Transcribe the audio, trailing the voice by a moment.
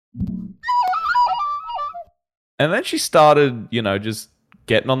And then she started, just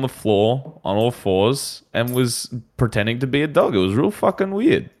getting on the floor on all fours and was pretending to be a dog. It was real fucking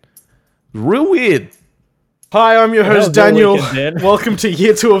weird. Real weird. Hi, I'm your host, Daniel. Weekend, Welcome to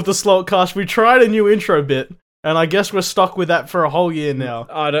year 2 of the Slaltcast. We tried a new intro bit, and I guess we're stuck with that for a whole year now.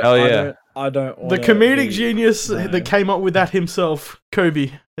 I don't want the comedic genius that came up with that himself,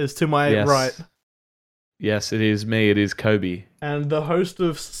 Coby, is to my right. Yes, it is me. It is Coby. And the host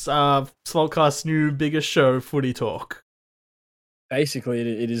of Slotcast's new biggest show, Footy Talk. Basically,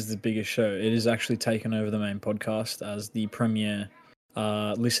 it is the biggest show. It has actually taken over the main podcast as the premier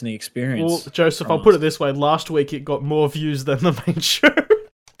listening experience. Well, Joseph, I'll put it this way. Last week, it got more views than the main show.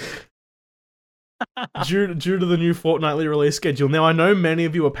 due to the new fortnightly release schedule. Now, I know many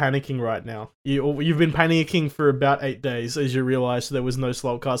of you are panicking right now. You've been panicking for about 8 days as you realise there was no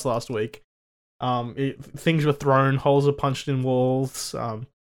Slotcast last week. Things were thrown, holes are punched in walls,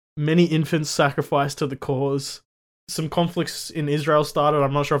 many infants sacrificed to the cause. Some conflicts in Israel started.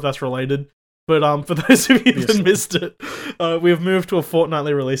 I'm not sure if that's related. But for those of you that missed it, we've moved to a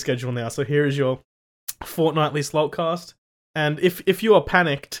fortnightly release schedule now. So here is your fortnightly Slotcast. And if you are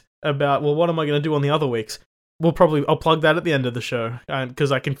panicked about, well, what am I going to do on the other weeks? I'll plug that at the end of the show.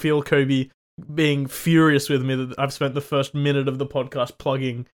 Because I can feel Coby being furious with me that I've spent the first minute of the podcast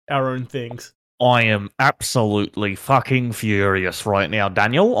plugging our own things. I am absolutely fucking furious right now,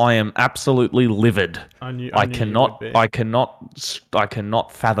 Daniel. I am absolutely livid. I cannot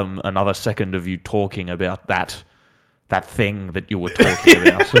fathom another second of you talking about that thing that you were talking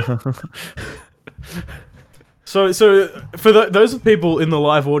about. So for those people in the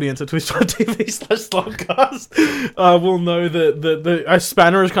live audience at twitch.tv/Slotcast, will know that a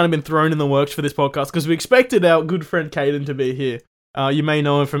spanner has kind of been thrown in the works for this podcast because we expected our good friend Kaden to be here. You may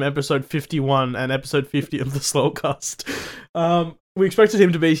know him from episode 51 and episode 50 of the Slowcast. We expected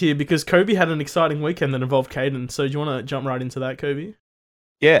him to be here because Coby had an exciting weekend that involved Kaden. So do you want to jump right into that, Coby?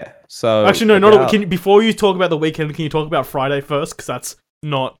 Yeah. So actually, no. Before you talk about the weekend, can you talk about Friday first? Because that's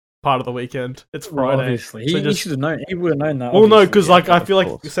not part of the weekend. It's Friday. Well, obviously, he should have known. He would have known that. Well, no, because I feel like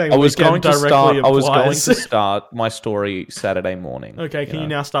you're saying I was going to start my story Saturday morning. Okay, can you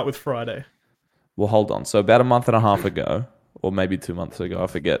now start with Friday? Well, hold on. So about a month and a half ago. Or maybe 2 months ago, I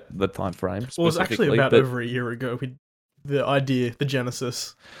forget the time frame. Well, it was actually about over a year ago. The idea, the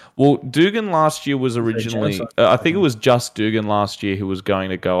genesis. Well, Dugan last year was originally... I think it was just Dugan last year who was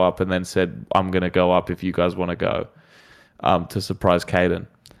going to go up and then said, I'm going to go up if you guys want to go, to surprise Kaden.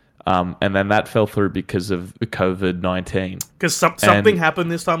 And then that fell through because of COVID-19. Because something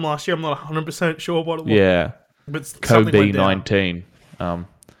happened this time last year. I'm not 100% sure what it was. Yeah. But Coby-19.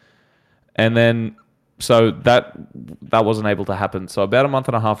 And then... So that wasn't able to happen. So about a month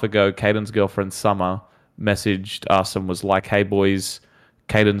and a half ago, Kaden's girlfriend Summer messaged us and was like, "Hey boys,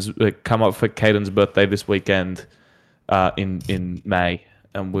 come up for Kaden's birthday this weekend, in May."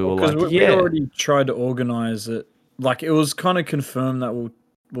 And we were like, we already tried to organize it. Like it was kind of confirmed that we're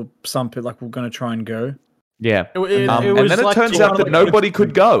going to try and go. Yeah. And then it turns out that nobody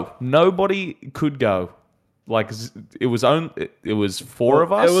could go. Nobody could go. Like it was four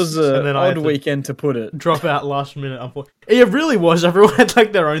of us. It was an odd weekend to put it. Drop out last minute. It really was. Everyone had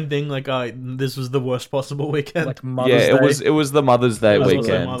like their own thing. Like, this was the worst possible weekend. Like Mother's Day. It was the Mother's Day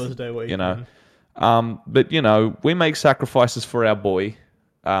weekend. Mother's Day weekend. You know, but you know, we make sacrifices for our boy.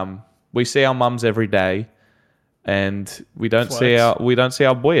 We see our mums every day, and we don't see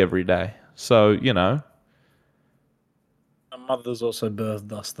our boy every day. So you know, our mother's also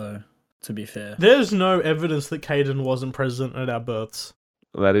birthed us, though. To be fair, there's no evidence that Kaden wasn't present at our births.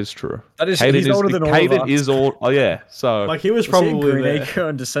 That is true. He's older than all of us. Kaden is all. Oh yeah, so like he was probably there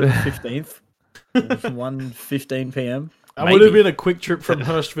on December 15th, 1:15 p.m. That would have been a quick trip from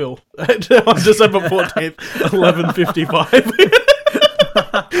Hurstville on December 14th,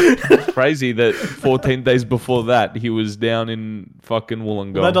 11:55. Crazy that 14 days before that he was down in fucking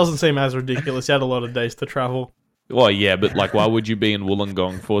Wollongong. Well, that doesn't seem as ridiculous. He had a lot of days to travel. Well, yeah, but like, why would you be in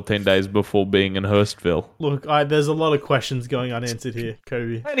Wollongong 14 days before being in Hurstville? Look, there's a lot of questions going unanswered here,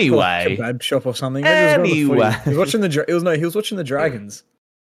 Coby. Anyway, kebab shop or something. Anyway, he was watching the Dragons.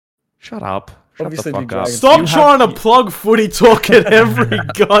 Shut up. Obviously, Shut the fuck up. Stop trying to plug Footy Talk at every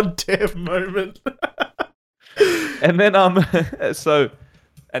goddamn moment. And then so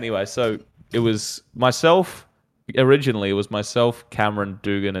it was myself. Originally, it was myself, Cameron,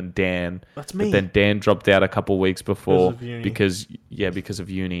 Dugan, and Dan. That's me. But then Dan dropped out a couple weeks before because of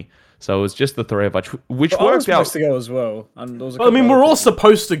uni. So it was just the three of us, which worked out. I was supposed to go as well. We're all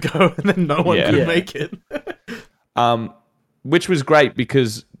supposed to go, and then no one could make it. Which was great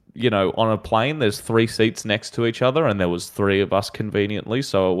because on a plane, there's 3 seats next to each other, and there was 3 of us conveniently,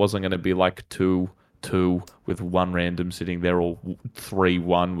 so it wasn't going to be like two with one random sitting there, or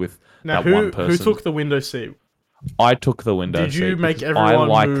 3-1 with Now, one person. who took the window seat? I took the window seat. Did you make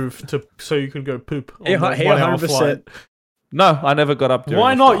everyone move so you can go poop on the 1 hour flight? No, I never got up.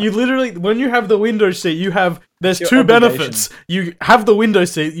 Why not? Flight. You literally, when you have the window seat, there's Your 2 obligation. benefits. You have the window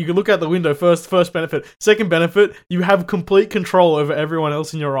seat, you can look out the window first benefit. Second benefit, you have complete control over everyone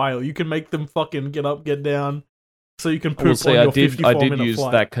else in your aisle. You can make them fucking get up, get down, so you can poop on your 54-minute use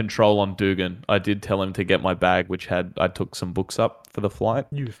flight. that control on Dugan. I did tell him to get my bag, which I took some books up for the flight.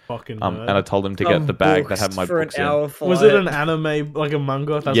 You fucking and I told him to get the bag that had my books in. Was it an anime, like a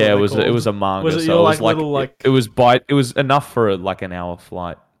manga? That's Yeah, what it was a manga. Was it so your, it was like, little, like... it was enough for like an hour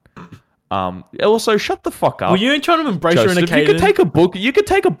flight. Also, shut the fuck up. Well, you ain't trying to embrace Joseph, your inner Kaden. You could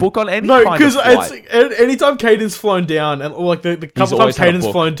take a book on any No, kind of flight. it's anytime Caden's flown down, and like the couple times Caden's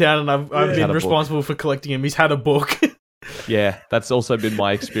flown down, and I've been responsible for collecting him. He's had a book. Yeah, that's also been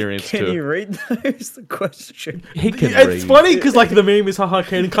my experience too. Can you read those? The question. He can read. It's funny because like the meme is, haha,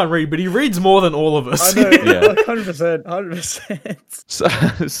 Kaden can't read, but he reads more than all of us. I know, Yeah.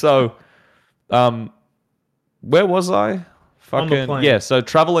 100%. So, where was I? Fucking plane. yeah. So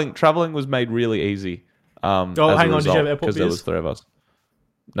traveling was made really easy. Hang on, did you have airport because there beers? was 3 of us.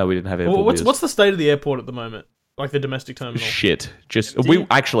 No, we didn't have airport beers. What's the state of the airport at the moment? Like the domestic terminal? Shit. Friday's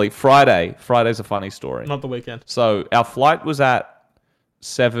a funny story. Not the weekend. So our flight was at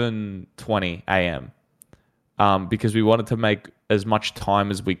 7:20 a.m. Because we wanted to make as much time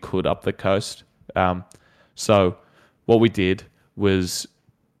as we could up the coast. So what we did was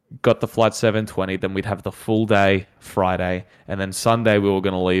got the flight 7:20, then we'd have the full day Friday, and then Sunday we were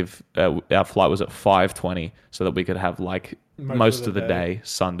going to leave. Our flight was at 5:20, so that we could have like most of the day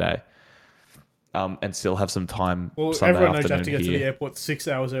Sunday. And still have some time. Well, Sunday everyone knows you afternoon have to get here. to the airport 6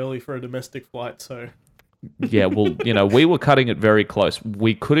 hours early for a domestic flight, so... Yeah, well, we were cutting it very close.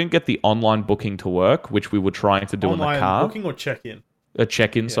 We couldn't get the online booking to work, which we were trying to do in the car. Online booking or check-in? A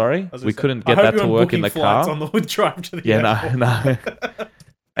check-in, sorry. As We said. couldn't I get hope that you to weren't work in booking the car. flights on the drive to the Yeah, airport. no.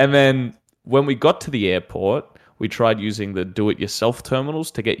 And then when we got to the airport, we tried using the do-it-yourself terminals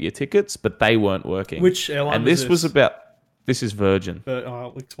to get your tickets, but they weren't working. Which airline And was this? This is Virgin. But,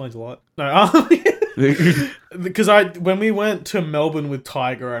 it explains a lot. No, because when we went to Melbourne with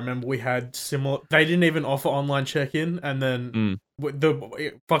Tiger, I remember we had similar. They didn't even offer online check-in, and then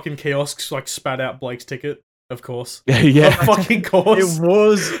the fucking kiosks like spat out Blake's ticket. Of course, Yeah. Of fucking course. It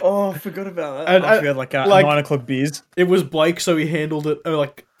was. Oh, I forgot about that. And I forgot like 9 o'clock beers. It was Blake, so he handled it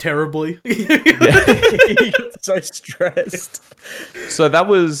like terribly. He got so stressed. So that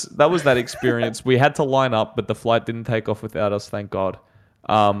was that experience. We had to line up, but the flight didn't take off without us, thank God.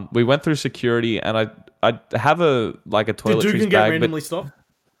 We went through security, and I have a Did toiletries Dugan get bag. randomly stopped?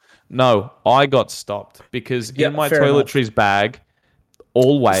 No, I got stopped because in my fair toiletries bag,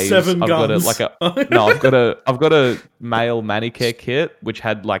 always 7 I've guns. I've got a male manicure kit which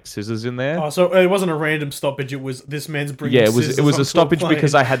had like scissors in there. Oh, so it wasn't a random stoppage. It was this man's bringing. Yeah, scissors it was a onto stoppage plane.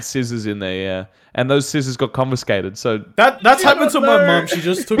 because I had scissors in there. Yeah, and those scissors got confiscated. So That's happened to my mum. She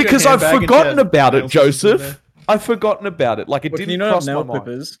just took because her I've handbag and forgotten she had about it, nail scissors in there. Joseph. I've forgotten about it. Like it What, can didn't you not cross have my nail mind.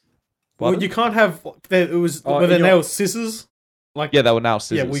 clippers? Well, you can't have. It was Oh, were they in your- nail scissors? Like Yeah, they were now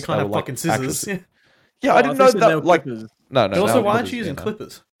scissors. yeah, we They can't have were, like, fucking scissors. actual- Yeah. Yeah, I didn't know that. Like clippers. no. And also, nail why aren't clippers, you using know.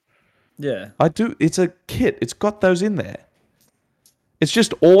 clippers? Yeah. I do. It's a kit. It's got those in there. It's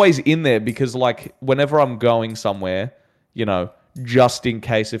just always in there because, like, whenever I'm going somewhere, just in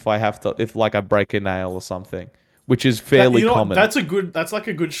case if I break a nail or something, which is fairly common. That's like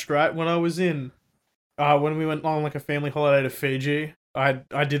a good strat. When I was when we went on like a family holiday to Fiji, I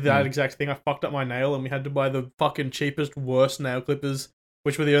did that exact thing. I fucked up my nail, and we had to buy the fucking cheapest, worst nail clippers,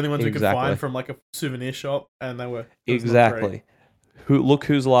 which were the only ones we could find from like a souvenir shop, and they were Exactly. Look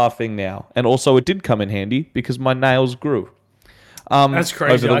who's laughing now. And also, it did come in handy because my nails grew. That's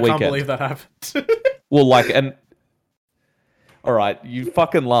crazy. Over the I weekend. can't believe that happened. Well, all right, you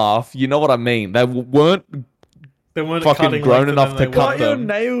fucking laugh. You know what I mean. They weren't fucking fucking grown enough to cut Cut your them.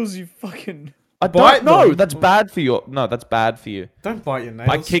 nails, you fucking. I Bite don't know. them. That's bad for you. No, that's bad for you. Don't bite your nails.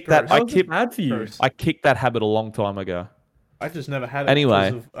 I kicked that. Gross. I kicked. bad for you. Gross. I kicked that habit a long time ago. I just never had it.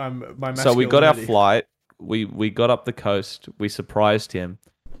 Anyway, because of, my So we got our masculinity. flight. We got up the coast. We surprised him.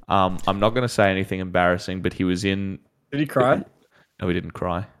 I'm not going to say anything embarrassing, but he was in. Did he cry? No, he didn't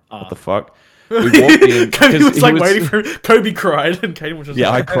cry. Ah. What the fuck? We walked in. Kobe was he like waiting for. Kobe cried, and Kaden was just Yeah,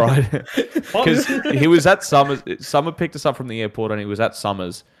 I like, cried because he was at Summers. Summer picked us up from the airport, and he was at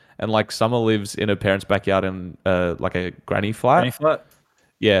Summers. And like Summer lives in her parents' backyard in like a granny flat. Any flat?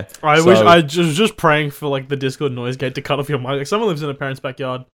 Yeah. I So- wish I was just praying for like the Discord noise gate to cut off your mic. Like someone lives in a parent's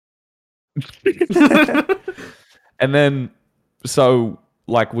backyard. And then, so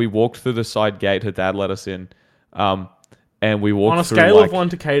like we walked through the side gate. Her dad let us in, and we walked On a through, scale like, of 1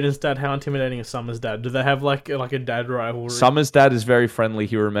 to Caden's dad, how intimidating is Summer's dad? Do they have like a dad rivalry? Summer's dad is very friendly.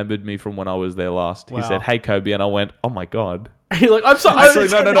 He remembered me from when I was there last. Wow. He said, "Hey, Kobe," and I went, "Oh my god." He's like, I'm sorry. Actually,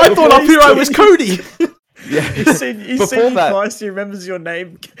 no, I thought up here I was Cody. Yeah. He's seen Before you that- twice. He remembers your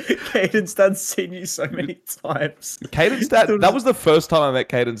name. Caden's dad's seen you so many times. Caden's dad. That was the first time I met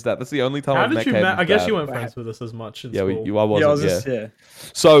Caden's dad. That's the only time How I met did you Caden's met? I guess dad. you weren't friends with us as much in Yeah, school. I wasn't. Yeah, I was yeah. just, yeah.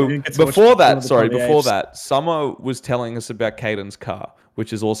 So You didn't get to watch before one that, of the Bloody Apes. Summer was telling us about Caden's car,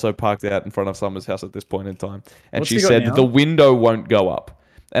 which is also parked out in front of Summer's house at this point in time. And What's she he got said now? the window won't go up.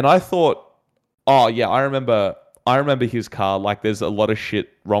 And I thought, oh yeah, I remember his car. Like, there's a lot of shit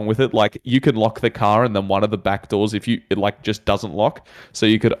wrong with it. Like, you can lock the car, and then one of the back doors, it like just doesn't lock, so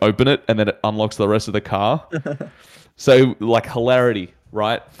you could open it, and then it unlocks the rest of the car. So like hilarity,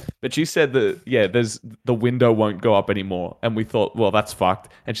 right? But she said that the window won't go up anymore, and we thought, well, that's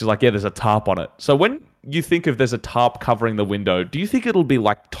fucked. And she's like, yeah, there's a tarp on it. So when you think of there's a tarp covering the window, do you think it'll be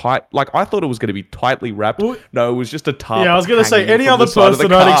like tight? Like, I thought it was going to be tightly wrapped. Well, no, it was just a tarp. Yeah, I was gonna say hanging any from other the side of the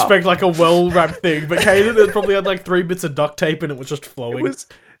person I'd car. expect like a well wrapped thing, but Caden had probably had like 3 bits of duct tape and it was just flowing.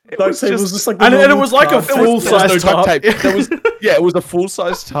 It Duct was tape just, was just like the and it normal was like a card. there was- full there was no size duct tarp. tape. There was, it was a full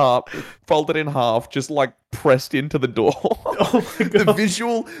size tarp folded in half, just like pressed into the door. Oh my The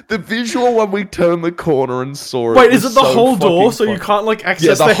god! visual when we turned the corner and saw it. Wait, was is it the so whole door fucking so you fun. can't like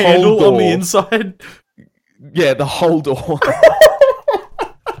access the the whole handle on the door. inside? Yeah, the whole door.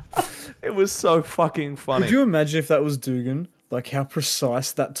 It was so fucking funny. Could you imagine if that was Dugan? Like how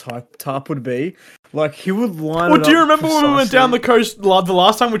precise that tarp would be. Like he would line Well, it do you up remember when we went down the precisely. coast the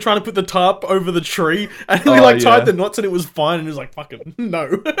last time we were trying to put the tarp over the tree and we Oh, like tied yeah. the knots and it was fine and he was like, fucking no.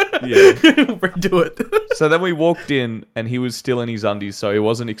 Yeah. Redo it. So then we walked in and he was still in his undies, so he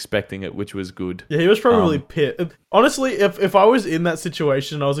wasn't expecting it, which was good. Yeah, he was probably Um, pissed. Honestly, if I was in that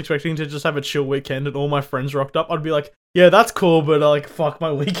situation and I was expecting to just have a chill weekend and all my friends rocked up, I'd be like, yeah, that's cool, but like, fuck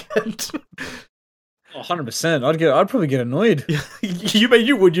my weekend. 100%. I'd probably get annoyed.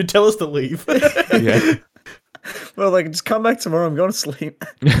 You'd tell us to leave. Yeah. Well, like just come back tomorrow. I'm going to sleep.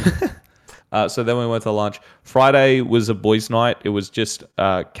 So then we went to lunch. Friday was a boys' night. It was just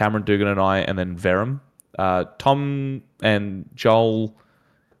Cameron, Dugan, and I, and then Verum. Tom and Joel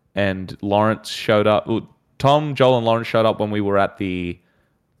and Lawrence showed up. Well, Tom, Joel, and Lawrence showed up when we were at the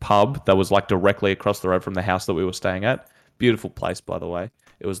pub that was like directly across the road from the house that we were staying at. Beautiful place, by the way.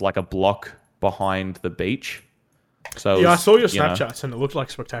 It was like a block behind the beach. So it Yeah, I was, saw your you know, Snapchats and it looked like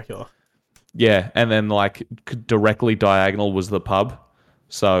spectacular. yeah, and then like directly diagonal was the pub.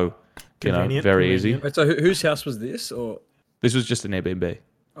 So, Convenient, very easy. convenient. Wait, so whose house was this? Or This was just an Airbnb.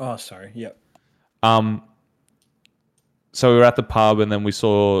 oh, sorry. Yep. So we were at the pub, and then we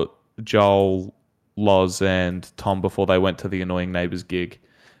saw Joel, Loz, and Tom before they went to the Annoying Neighbours gig.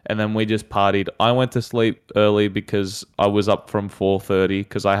 And then we just partied. I went to sleep early because I was up from 4:30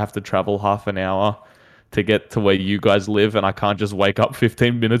 because I have to travel half an hour to get to where you guys live, and I can't just wake up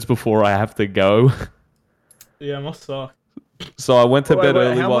 15 minutes before I have to go. Yeah, it must suck. So I went to bed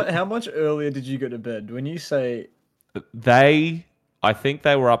early. How much earlier did you go to bed? When you say I think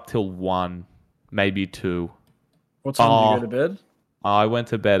they were up till 1, maybe 2. what time did you go to bed? I went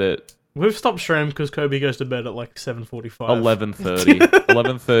to bed at We've stopped stream because Kobe goes to bed at like 7:45. 11:30.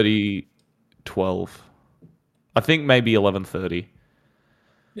 11:30, 12. I think maybe 11:30.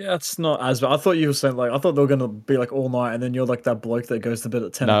 Yeah, it's not as bad. I thought you were saying like I thought they were gonna be like all night, and then you're like that bloke that goes to bed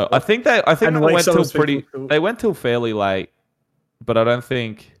at 10. No, I think they And went wakes up till as people pretty. feel- They went till fairly late, but I don't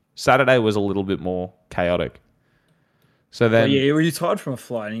think Saturday was a little bit more chaotic. So Well, then, yeah, were you tired from a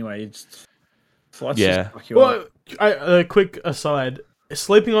flight anyway? Flights Yeah. just fuck you up. Well, a quick aside: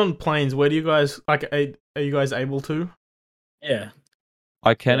 sleeping on planes. Where do you guys like? Are you guys able to? Yeah.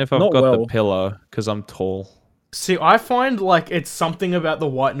 I can if I've Not got the well. pillow because I'm tall. See, I find like it's something about the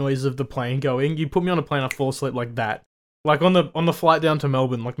white noise of the plane going. You put me on a plane, I fall asleep like that. Like on the flight down to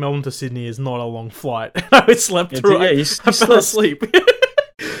Melbourne, like Melbourne to Sydney is not a long flight. I slept Yeah, through yeah, it. you I fell slept. asleep.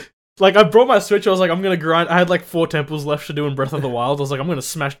 Like I brought my Switch. I was like, I'm gonna grind. I had like 4 temples left to do in Breath of the Wild. I was like, I'm gonna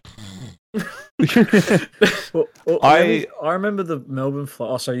smash. Well, I- I remember the Melbourne flight.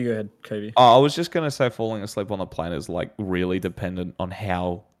 Oh, sorry, you go ahead, Kobe. I was just gonna say, falling asleep on the plane is like really dependent on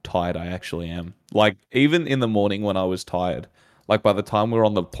how tired I actually am. Like even in the morning when I was tired, like by the time we were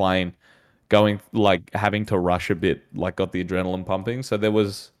on the plane, going like having to rush a bit, like got the adrenaline pumping. So there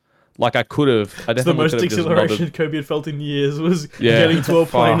was like I could have. I It's the definitely most could have just acceleration nodded. Kobe had felt in years was Yeah. getting to a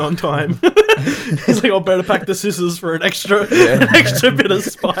plane Fuck. on time. He's like, I'll better pack the scissors for an extra, Yeah. an extra bit of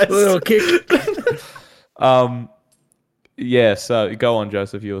spice. Little kick. Yeah, so go on,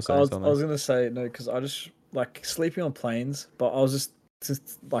 Joseph. You were I saying was, I something. was gonna say no because I just like sleeping on planes, but I was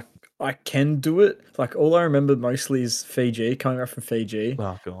just like I can do it. Like all I remember mostly is Fiji, coming back from Fiji.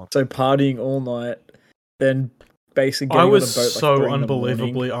 Oh god. So partying all night, then basically I getting on a was boat like so 3 in the morning.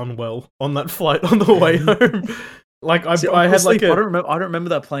 unbelievably unwell on that flight on the way home. Like See, I had honestly, like a. I don't remember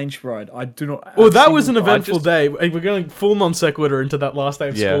that plane ride. I do not. Well, a that was an single- eventful day. We're going full non sequitur into that last day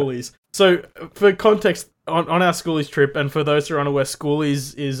of Yeah. schoolies. So, for context, on our schoolies trip, and for those who are unaware,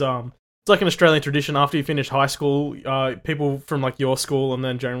 schoolies is it's like an Australian tradition. After you finish high school, people from like your school and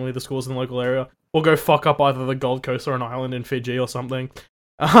then generally the schools in the local area will go fuck up either the Gold Coast or an island in Fiji or something.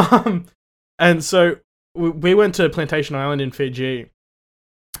 And so we went to Plantation Island in Fiji,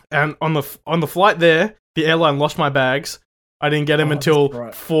 and on the flight there, the airline lost my bags. I didn't get them Oh, until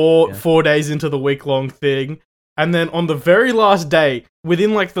that's right. four days into the week-long thing. And then on the very last day,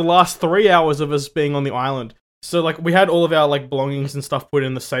 within like the last 3 hours of us being on the island, so like we had all of our like belongings and stuff put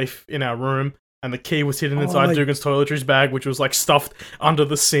in the safe in our room, and the key was hidden inside Dugan's toiletries bag, which was like stuffed under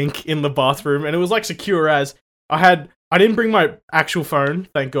the sink in the bathroom, and it was like secure as I didn't bring my actual phone,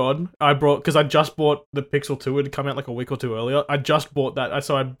 thank God. Because I just bought the Pixel 2, it had come out like a week or two earlier. I just bought that,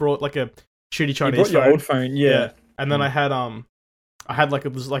 so I brought like a shitty Chinese You brought your phone. old phone, yeah. And then I had like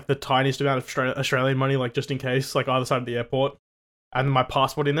it was like the tiniest amount of Australian money, like just in case, like either side of the airport, and my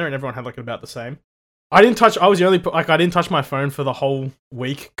passport in there, and everyone had like about the same. I didn't touch my phone for the whole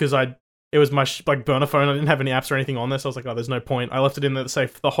week because it was my like burner phone. I didn't have any apps or anything on there, so I was like, oh, there's no point. I left it in there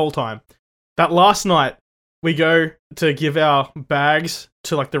safe the whole time. That last night, we go to give our bags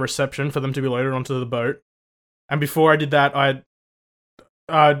to like the reception for them to be loaded onto the boat, and before I did that, I'd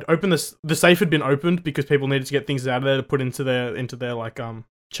opened the safe had been opened because people needed to get things out of there to put into their like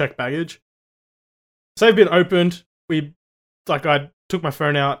checked baggage. Safe had been opened. I took my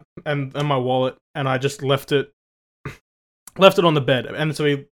phone out and my wallet, and I just left it on the bed. And so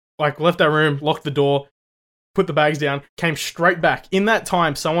we like left our room, locked the door, put the bags down, came straight back. In that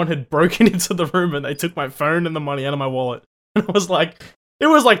time, someone had broken into the room and they took my phone and the money out of my wallet. And it was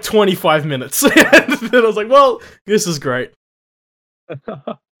like 25 minutes. And I was like, well, this is great.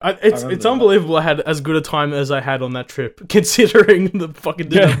 It's unbelievable I had as good a time as I had on that trip, considering the fucking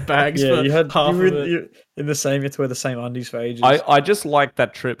bags for half of it. You in the same. You had to wear the same undies for ages. I just like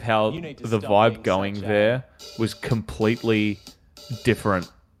that trip. How You need to the stop vibe being going such a- there was completely different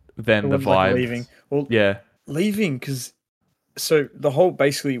than the Towards, like, vibe. leaving. Well, Yeah, leaving because so the whole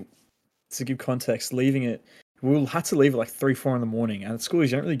basically to give context, leaving it. We'll had to leave at like 3-4 in the morning, and at school you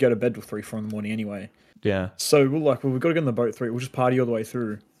don't really go to bed till 3-4 in the morning anyway. yeah. So we've got to get on the boat 3. We'll just party all the way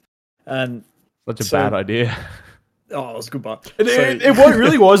through, and Such a So- bad idea. oh, it was a good bar. It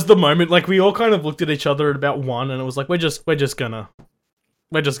really was the moment. Like we all kind of looked at each other at about 1, and it was like we're just gonna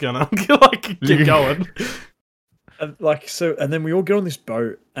like keep going. And and then we all get on this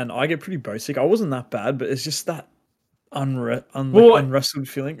boat, and I get pretty boat sick. I wasn't that bad, but it's just that unrested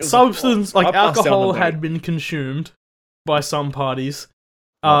feeling. It was Substance I like passed out on alcohol the boat. had been consumed by some parties.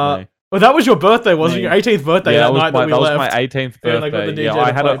 Not me. Well, that was your birthday, wasn't it? Me. Your 18th birthday Yeah, that night that we was left. my 18th Yeah, and I got the birthday. DJ Yeah, to play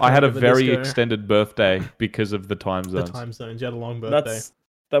I had a Panic at the very Disco. extended birthday because of the time The zones. time zones. You had a long birthday.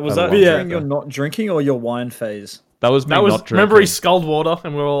 That was Had a that long during birthday. your not drinking or your wine phase. That was me That was not drinking. remember he sculled water,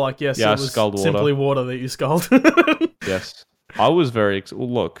 and we were all like, yes, Yeah, it was sculled water. simply water that you sculled. Yes, I was very. Well,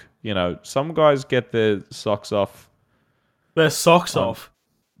 look, some guys get their socks off. Their socks off.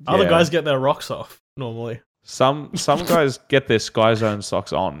 Other Yeah. guys get their rocks off normally. Some guys get their Sky Zone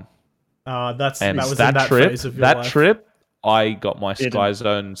socks on. And And that was in that that trip, phase of your life. I got my Didn't. Sky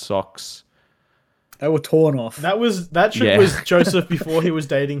Zone socks. They were torn off. That trip Yeah. was Joseph before he was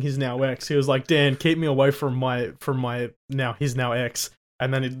dating his now ex. He was like, Dan, keep me away from my his now ex.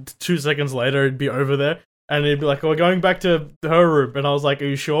 And then 2 seconds later, he'd be over there, and he'd be like, we're going back to her room. And I was like, are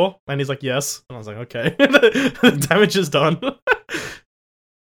you sure? And he's like, yes. And I was like, okay. The damage is done.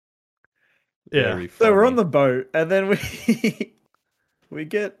 Yeah. Very So we're funny. on the boat, and then we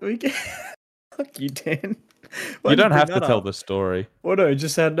get fuck you, Dan. You don't have to tell the story. Well, no,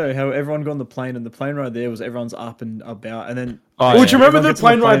 just how everyone got on the plane, and the plane ride there was everyone's up and about, and then Oh, Well, yeah. do you remember Everyone the gets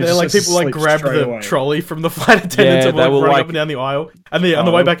on the plane ride plane, there? Like just people like sleep grabbed straight the away. trolley from the flight attendants Yeah, and they were were running like- up and down the aisle. And on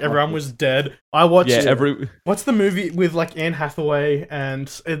the Oh, way back, fuck everyone it. was dead. I watched. Yeah, What's the movie with like Anne Hathaway and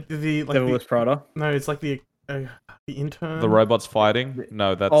Devil Wears Prada. no, it's like the intern. the robots fighting.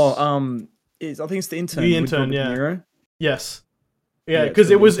 No, that's I think it's the intern. The with Intern, Robert yeah. De Niro. Yes. Yeah, Yeah, it's because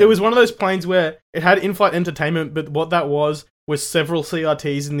the it was Intern. one of those planes where it had in-flight entertainment, but what that was several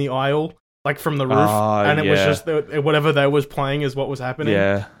CRTs in the aisle, like from the roof, Ah, and it was yeah. just whatever they was playing is what was happening.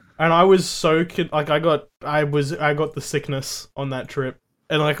 yeah. And I was so I got the sickness on that trip,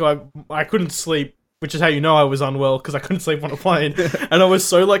 and like I couldn't sleep which is how you know I was unwell because I couldn't sleep on a plane, and I was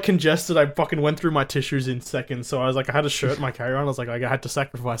so like congested. I fucking went through my tissues in seconds. So I was like, I had a shirt in my carry-on. I was like, I had to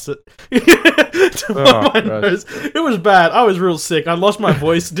sacrifice it to my nose. It was bad. I was real sick. I lost my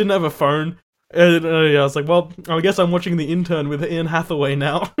voice. Didn't have a phone. And yeah, I was like, well, I guess I'm watching The Intern with Ian Hathaway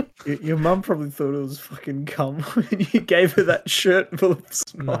now. Your mum probably thought it was fucking cum when you gave her that shirt full of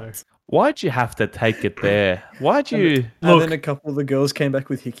snot. No. Why'd you have to take it there? Why'd you? And then a couple of the girls came back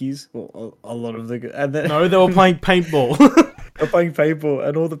with hickeys. Well, a lot of the and then No, they were playing paintball. they're playing paintball,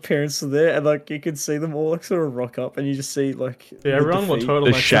 and all the parents are there, and like you could see them all like sort of rock up, and you just see like Yeah, everyone wore defeat.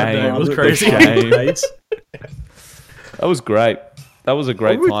 turtlenecks. The shame. It was The crazy. shame. That was great. That was a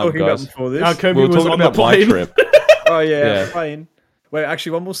great What were we time, talking about guys. before this? Kobe We were was talking on the about my plane. trip. Oh yeah, Yeah. plane. Wait,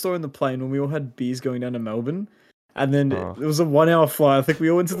 actually, one more story in the plane when we all had beers going down to Melbourne, and then Oh. it was a 1 hour flight. I think we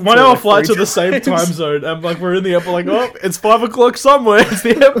all went to the 1 toilet hour like flight to 3 the same time times. zone, and like we're in the airport, like, oh, it's 5 o'clock somewhere. It's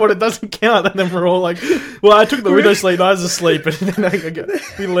the airport. It doesn't count. And then we're all like, well, I took the window sleep. I was asleep, and then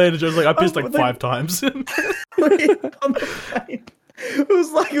we landed. I was like, I pissed like 5 times. On the plane. It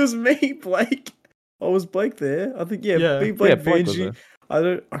was like it was me, Blake. Oh, was Blake there? I think Yeah. me, Blake, Yeah, Blake was Benji.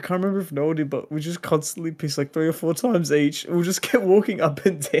 there. I can't remember if Noah did, but we just constantly pissed like 3 or 4 times each. And we just kept walking up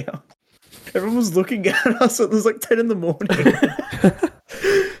and down. Everyone was looking at us. It was like 10 in the morning.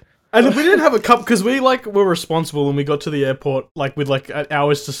 And we didn't have a cup because we like were responsible, and we got to the airport like with like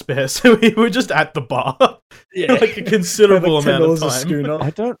hours to spare, so we were just at the bar, Yeah, like a considerable like amount of $10 a time. schooner.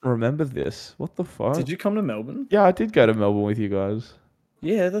 I don't remember this. What the fuck? Did you come to Melbourne? Yeah, I did go to Melbourne with you guys.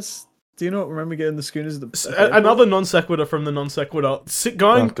 Yeah, that's. Do you not remember getting the schooners? At the Another non sequitur from the non sequitur.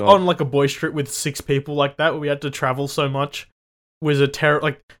 Going Oh, God. on like a boys trip with 6 people like that, where we had to travel so much, was a terror.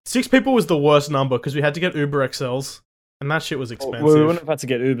 Like 6 people was the worst number because we had to get Uber XLs, and that shit was expensive. Well, we wouldn't have had to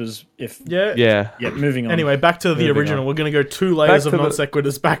get Ubers if. Yeah. Yeah. Yeah, moving on. Anyway, back to the Moving original. on. We're gonna go 2 layers Back of to non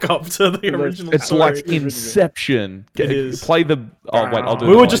sequiturs back up to the original. It's story. like Inception. It is. Play the. Oh wait, I'll do.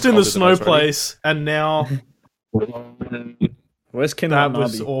 We the were noise. just in I'll the do snow noise. Ready? place, and now Where's Kendall that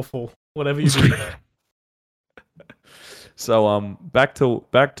was Nabi? awful. Whatever you do. So back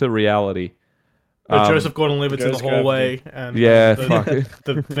to reality. Joseph Gordon-Levitt's in the Joseph hallway, and Yeah, the, fuck it.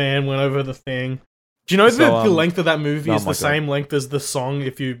 the van went over the thing. Do you know So, the length of that movie oh is my the same length as the song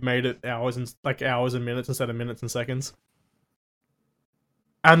if you made it hours and minutes instead of minutes and seconds?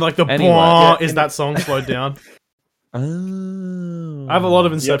 And like the Anyway, blah yeah, is that song slowed down? Oh. I have a lot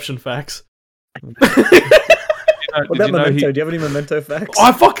of Inception facts. What Did about you know Memento? he- Do you have any Memento facts?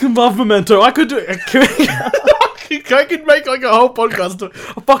 I fucking love Memento. I could do. I could make like a whole podcast.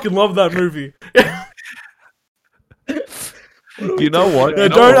 I fucking love that movie. You know what? Yeah, You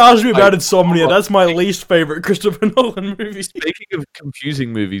know don't what? ask me about Insomnia. That's my least favorite Christopher Nolan movie. Speaking of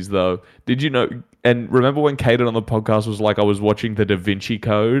confusing movies, though, did you know? And remember when Kaden on the podcast was like, "I was watching The Da Vinci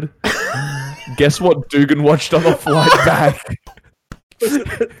Code." Guess what? Dugan watched on the flight back.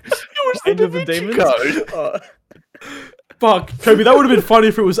 It was the Angel Da of the Vinci Demons? Code. Oh, Fuck, Kobe, that would have been funny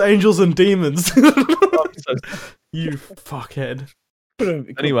if it was Angels and Demons. So- You fuckhead.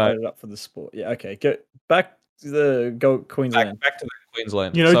 Anyway. Put it up for the sport. Yeah, okay. Go back to the Queensland. back to the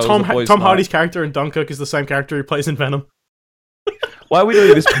Queensland. You know, So it was Tom the boys' Tom night. Hardy's character in Dunkirk is the same character he plays in Venom. Why are we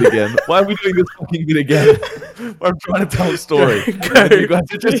doing this bit again? Why are we doing this fucking bit again? I'm trying to tell a story. Go. And you guys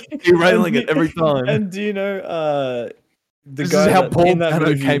are just derailing it every time. And do you know the This guy is how that- Paul in that Dano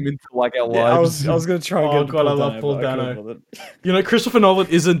movie? came into like our Yeah, lives. I was gonna try and Oh, get to God, I Paul love Dano, Paul but I couldn't Dano. bother. You know, Christopher Nolan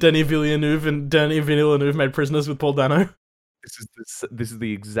isn't Denis Villeneuve, and Denis Villeneuve made Prisoners with Paul Dano. This is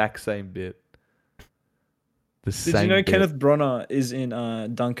the exact same bit. The Did same you know bit. Kenneth Branagh is in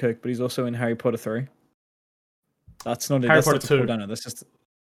Dunkirk, but he's also in Harry Potter 3? That's not it. Harry That's Potter not 2. Paul Dano. That's just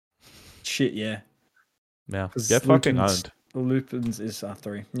shit. Yeah, Yeah, 'Cause get fucking Lupin's- owned. Lupin's is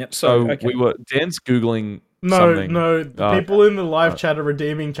 3. Yep. So okay. we were. Dan's googling No, something. no, the Oh, people in the live Oh. chat are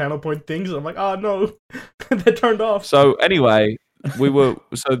redeeming channel point things. And I'm like, oh no, they're turned off. So anyway, we were.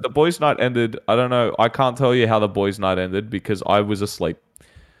 So the boys' night ended. I don't know. I can't tell you how the boys' night ended because I was asleep.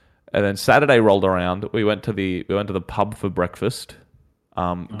 And then Saturday rolled around. We went to the pub for breakfast.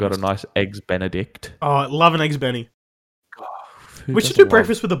 Got a nice eggs Benedict. Oh, love an eggs Benny. Who We should doesn't do love-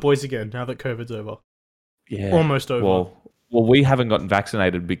 breakfast with the boys again now that COVID's over. Yeah. Almost over. Well, we haven't gotten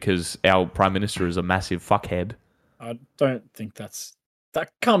vaccinated because our prime minister is a massive fuckhead. I don't think that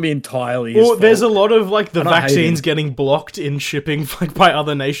can't be entirely. His Well, there's a fault. lot of like the And I hate vaccines him. getting blocked in shipping like by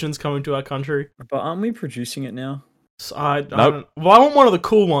other nations coming to our country. But aren't we producing it now? So I Nope. want one of the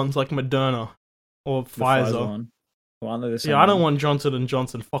cool ones like Moderna or The Pfizer. one. Well, aren't they the same Yeah, I don't one? want Johnson and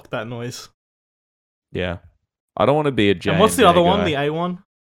Johnson. Fuck that noise. Yeah. I don't want to be a J. And what's the other one? The A one?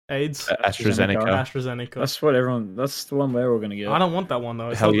 AIDS. AstraZeneca. AstraZeneca. That's what everyone. That's the one we're all gonna get. I don't want that one though.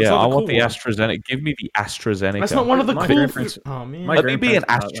 It's Hell not, yeah, it's not I the want cool the one. AstraZeneca. Give me the AstraZeneca. That's not one of the My cool. grandparents- Oh man. my Let me be an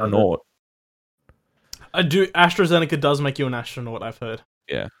grandparents might love it. astronaut. I do. AstraZeneca does make you an astronaut. I've heard.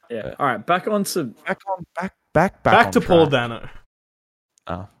 Yeah. Yeah. All right. Back on to Back Back to on Paul track.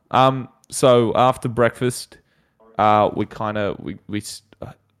 Dano. So after breakfast, we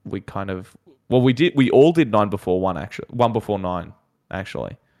all did 9 before 1 actually. 1 before 9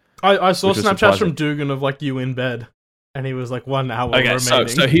 actually. I saw Which is Snapchats surprising. from Dugan of like you in bed, and he was like 1 hour Okay, remaining.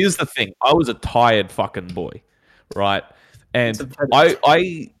 so here's the thing. I was a tired fucking boy, right? And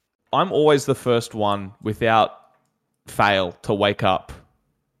I'm always the first one without fail to wake up,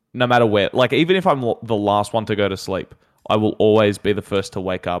 no matter where. Like even if I'm the last one to go to sleep, I will always be the first to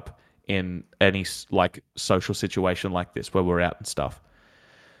wake up in any like social situation like this where we're out and stuff.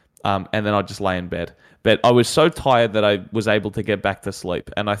 And then I'd just lay in bed. But I was so tired that I was able to get back to sleep.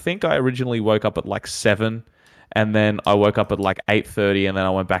 And I think I originally woke up at like 7, and then I woke up at like 8:30, and then I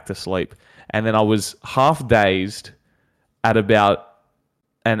went back to sleep. And then I was half dazed at about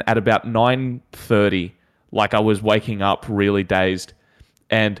 9:30, like I was waking up really dazed.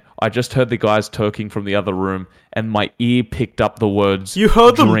 And I just heard the guys twerking from the other room, and my ear picked up the words. You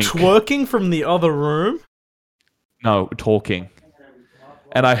heard them drink. twerking from the other room? No, talking.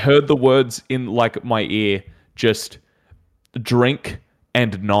 And I heard the words in like my ear, just drink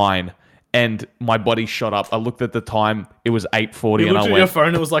and 9. And my body shot up. I looked at the time; it was 8:40, You and looked I at went. your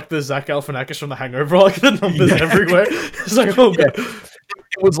phone. It was like the Zach Galifianakis from The Hangover, like the numbers everywhere. It's like, oh god.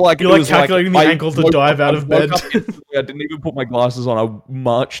 It was like You're it like was calculating like, the I angle to woke dive up- out I of woke bed. up instantly. I didn't even put my glasses on. I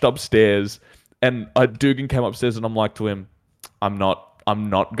marched upstairs, and Dugan came upstairs, and I'm like to him, I'm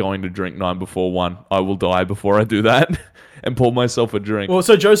not going to drink 9 before 1. I will die before I do that, and pour myself a drink. Well,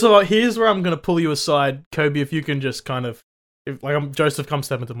 so Joseph, here's where I'm going to pull you aside, Coby. If you can just kind of, Joseph, come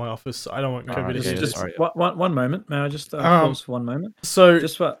step into my office. I don't want Coby Alright, to yeah, see just this. one moment. May I just pause for 1 moment? So,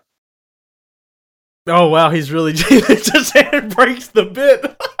 Just what? oh wow, he's really just breaks the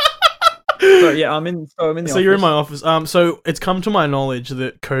bit. So yeah, I'm in the So office. you're in my office. So it's come to my knowledge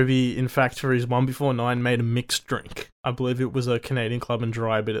that Coby, in fact, for his 1 before 9, made a mixed drink. I believe it was a Canadian Club and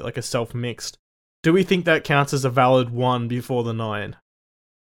Dry, but like a self-mixed. Do we think that counts as a valid 1 before the 9?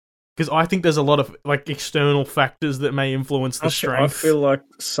 Because I think there's a lot of like external factors that may influence the strength. I feel like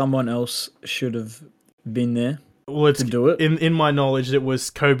someone else should have been there Well, to do it. In my knowledge, it was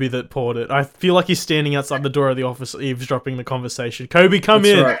Coby that poured it. I feel like he's standing outside the door of the office, eavesdropping the conversation. Coby, come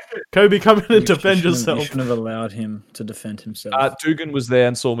That's in. right. Coby, come in and You defend shouldn't- yourself. You shouldn't have allowed him to defend himself. Dugan was there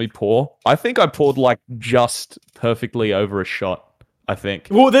and saw me pour. I think I poured like just perfectly over a shot. I think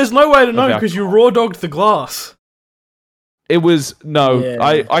Well, there's no way to know Of because you raw dogged the glass. it was no. Yeah.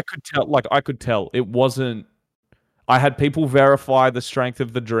 I could tell. Like I could tell it wasn't. I had people verify the strength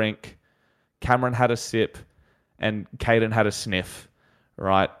of the drink. Cameron had a sip, and Kaden had a sniff.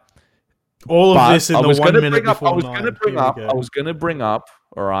 Right. All of But this in I the was 1 gonna minute bring up. before I was 9. going to bring Here we up. go. I was going to bring up.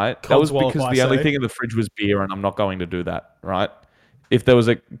 All right. That Cogs was because Wallop, I the only say. thing in the fridge was beer, and I'm not going to do that. Right. If there was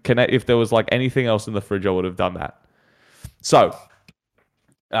like anything else in the fridge, I would have done that. So,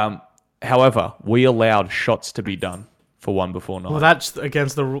 however, we allowed shots to be done for 1 before 9. Well, that's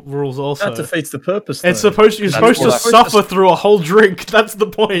against the rules also. that defeats the purpose. It's though. you're supposed to what I- suffer through a whole drink. That's the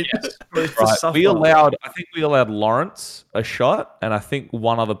point. It's to Right. suffer. I think we allowed Lawrence a shot, and I think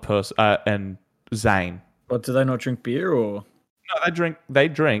one other person, and Zane. But do they not drink beer or? No, they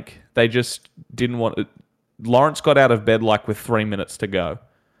drink. They just didn't want it. Lawrence got out of bed like with 3 minutes to go.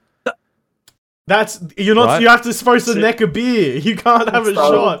 That's you're not. Right. You have to supposed to So- neck a beer. You can't have a That's the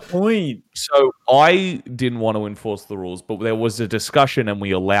whole shot. point. So I didn't want to enforce the rules, but there was a discussion and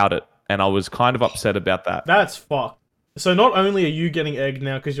we allowed it, and I was kind of upset about that. That's fucked. So not only are you getting egged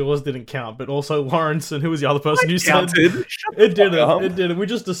now because yours didn't count, but also Lawrence and who was the other person you said Counted. it didn't. up. It didn't. We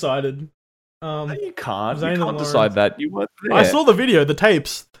just decided. No, you can't. Zane You and can't Lawrence. decide that. You weren't there. I saw the video, the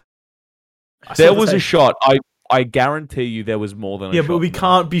tapes. I saw There the was a tapes. shot. I guarantee you there was more than a Yeah, shot. but we in there.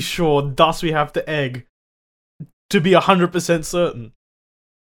 can't be sure. Thus, we have to egg to be 100% certain.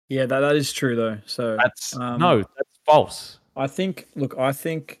 Yeah, that is true though. So That's that's false. I think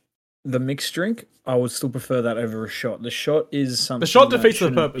the mixed drink, I would still prefer that over a shot. The shot is something. The shot that defeats the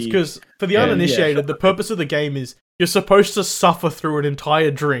shouldn't purpose be- because for the Yeah, uninitiated, the purpose of the game is you're supposed to suffer through an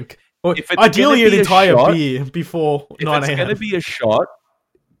entire drink, or If it's ideally gonna an be a entire shot- beer before If 9 it's a.m. going to be a shot,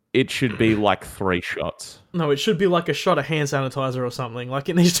 it should be like 3 shots. No, it should be like a shot of hand sanitizer or something. Like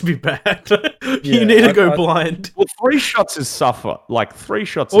it needs to be bad. you Yeah, need to I- go I- blind. Well, 3 shots is suffer. Like 3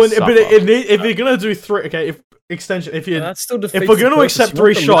 shots Well, is suffer. but if you're gonna do 3, okay, if extension, if you That still defeats if we're the going to purpose. accept You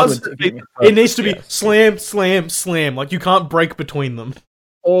want 3 the shots, liquid to be- it needs to be Yeah. slam, slam, slam. Like you can't break between them.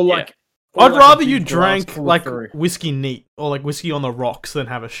 Or like, I'd or rather a you big glass drank full of like fruit. whiskey neat or like whiskey on the rocks than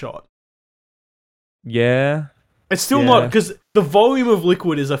have a shot. Yeah. It's still Yeah. not because the volume of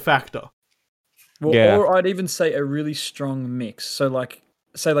liquid is a factor. Well, Yeah. or I'd even say a really strong mix. So like,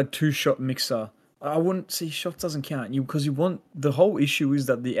 say like 2-shot mixer. I wouldn't see shots doesn't count because you want the whole issue is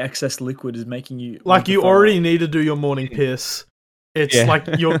that the excess liquid is making you Like you throw already up. need to do your morning piss. It's Yeah. like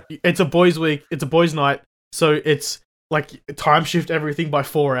it's a boys' week. It's a boys' night. So it's like time shift everything by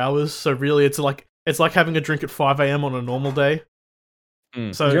 4 hours. So really, it's like having a drink at 5 a.m. on a normal day.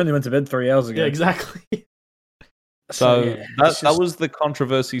 Mm. So You only went to bed 3 hours ago. yeah, exactly. So yeah, that was the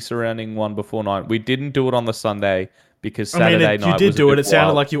controversy surrounding one before night. We didn't do it on the Sunday because I mean, Saturday if you night did was a do it, bit it sounded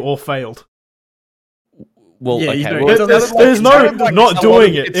wild. like you all failed. Well, Yeah, okay. you know, well, it it doesn't- sounded There's it no sounded like not a lot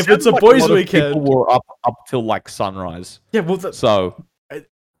doing of- it. If it's a sounded like boys' lot of weekend. people were up till like sunrise. Yeah, well, So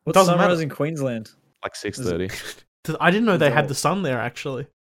What's doesn't sunrise matter. in Queensland? like 6:30. I didn't know they had Adult. the sun there actually.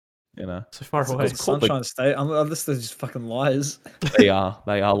 You know, So far away. It's Sunshine State. Unless they're just fucking liars. they are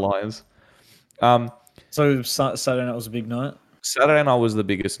liars. So Saturday night was a big night. Saturday night was the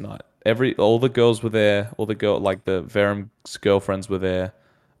biggest night. All the girls were there. All the the Veram's girlfriends were there.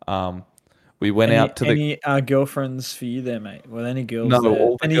 We went out to any girlfriends for you there, mate? Were there any girls no, there?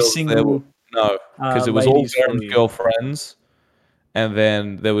 all the Any girls single? there were, no, because it was all ladies for Veram's you? girlfriends, and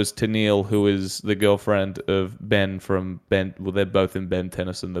then there was Tennille, who is the girlfriend of Ben from Ben. Well, they're both in Ben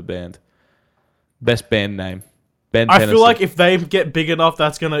Tennyson, the band. Best band name, Ben. I Tennyson. feel like if they get big enough,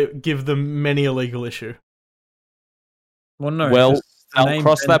 that's gonna give them many a legal issue. Well, no. well, just the they'll name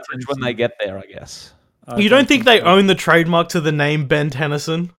cross Ben that bridge when they Tennyson. get there, I guess. I You don't think they so. own the trademark to the name Ben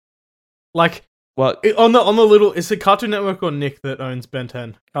Tennyson? Like Well, on the little, is it Cartoon Network or Nick that owns Ben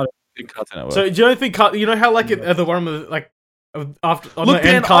 10? in Cartoon Network. So do you don't think you know how like at the one of the like after on Look, the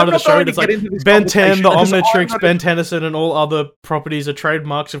end Dan, card I'm of the not show, going to it's like get into this Ben 10, the conversation because I'm Omnitrix, not Ben Tennyson, and all other properties are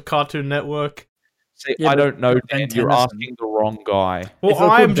trademarks of Cartoon Network. See, Yeah, I but don't know, Ben Dan. You're Tennyson. asking the wrong guy. Well, If they're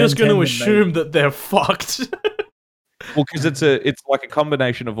called I'm just Ben going to 10, then assume that they're fucked. Well, because it's like a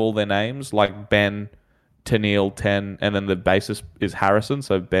combination of all their names, like Ben, Tennille, Ten, and then the bassist is Harrison,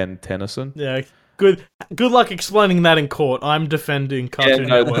 so Ben Tennyson. Yeah, good luck explaining that in court. I'm defending Cartoon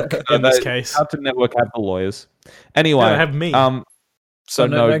Network in this case. Cartoon Network have the lawyers. Anyway, No, have me. So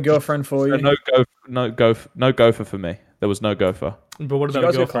no girlfriend for you. no gopher for me. There was no gopher. But what Did you about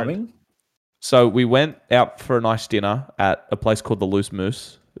a guys go girlfriend? clubbing? So we went out for a nice dinner at a place called the Loose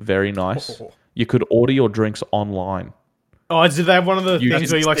Moose. Very nice. Oh. You could order your drinks online. Oh, did they have one of the You things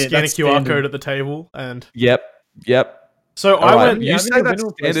just- where you like yeah, scan a that's QR standard. code at the table and Yep. so All I right, went. You I've say never been that's to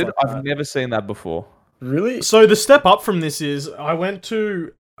a place standard. like I've that. never seen that before. Really? So the step up from this is I went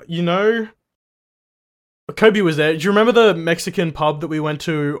to Coby was there. Do you remember the Mexican pub that we went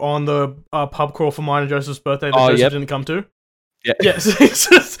to on the pub crawl for mine and Joseph's birthday that Oh, Joseph yep. didn't come to? Yeah.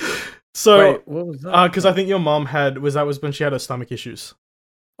 Yes. So Wait, what was that? because I think your mom was when she had her stomach issues.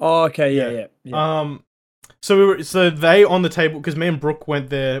 Oh, okay, yeah. So they on the table because me and Brooke went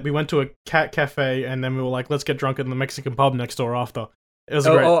there. We went to a cat cafe and then we were like, let's get drunk at the Mexican pub next door after. It was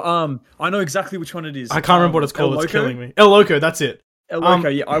great. I know exactly which one it is. I can't remember what it's called. El It's Loco? killing me. El Loco, that's it. El Loco,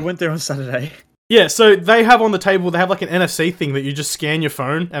 yeah. I went there on Saturday. Yeah, so they have on the table, they have like an NFC thing that you just scan your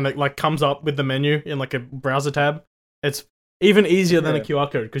phone and it like comes up with the menu in like a browser tab. It's even easier than a Yeah.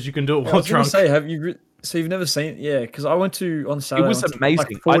 QR code because you can do it I while was gonna drunk. say, have you? So you've never seen? Yeah, because I went to on Saturday. was I went to, amazing.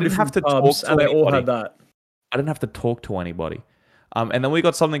 Like, 4 I didn't have different to talk pubs, to and they all anybody. had that. I didn't have to talk to anybody. And then we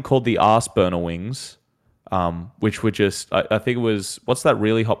got something called the arse burner wings, which were just, I think it was, what's that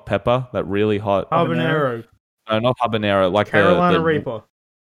really hot pepper? That really hot... Habanero, No, not habanero. Like Carolina the Reaper.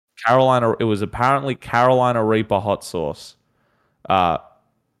 Carolina... It was apparently Carolina Reaper hot sauce,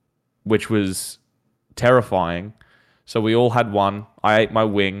 which was terrifying. So we all had one. I ate my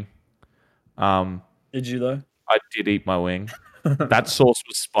wing. Did you though? I did eat my wing. That sauce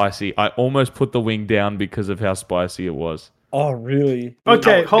was spicy. I almost put the wing down because of how spicy it was. Oh, really?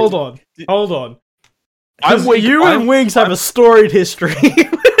 Okay, Oh, hold on. I'm 'Cause weak. you and Wings have a storied history.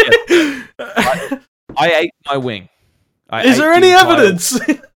 I ate my wing. Is there any evidence?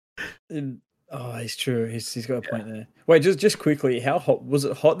 Oh, it's true. He's got a point there. Wait, just quickly, how hot was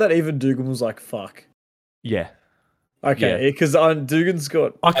it? Hot that even Dugan was like, "Fuck." Yeah. Okay, because Dugan's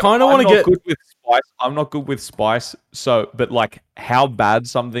got. I kind of I'm want to not get. good with spice. I'm not good with spice. So, but like how bad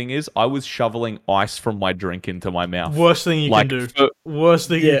something is, I was shoveling ice from my drink into my mouth. Worst thing you Like, can do. for- Worst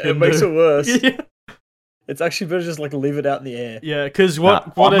thing you Yeah, can it makes do. it worse. Yeah, It's actually better just like leave it out in the air. yeah. Because I'm what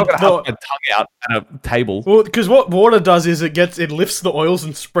not gonna have my tongue out at a table. well, because what water does is it lifts the oils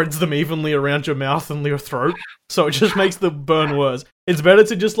and spreads them evenly around your mouth and your throat, so it just makes the burn worse. It's better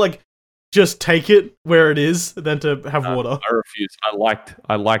to just like just take it where it is than to have water. I refused.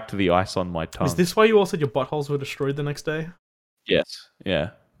 I liked the ice on my tongue. Is this why you all said your buttholes were destroyed the next day? Yes.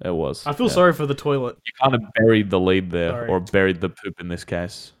 Yeah, it was. I feel sorry for the toilet. You kind of buried the lead there, Sorry. or buried the poop in this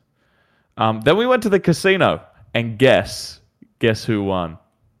case. Then we went to the casino, and guess who won?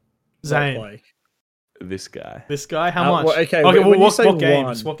 Zane. Like, This guy. This guy? How much? well, okay, well, when you what say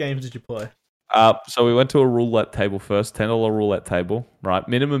games? one- What games did you play? So we went to a roulette table first, $10 roulette table, right?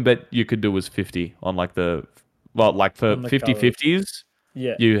 Minimum bet you could do was 50 on like for On the 50-50s,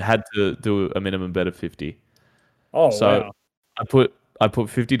 yeah. you had to do a minimum bet of 50. Oh, So wow. I put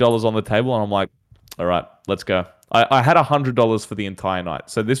 $50 on the table and I'm like, all right, let's go. I had $100 for the entire night.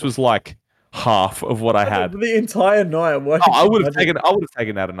 So this was like half of what I had. The entire night. I would have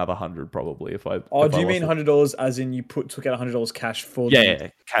taken out another 100 probably if I. Oh, if do I you mean lost it. $100 as in you took out $100 cash for the... Yeah,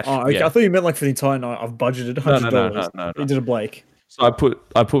 cash. Oh, okay. Yeah. I thought you meant like for the entire night. I've budgeted $100. No. You did a Blake. So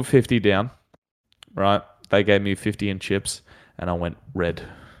I put 50 down, right? They gave me 50 in chips, and I went red,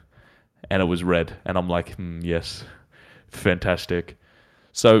 and it was red, and I'm like, yes, fantastic.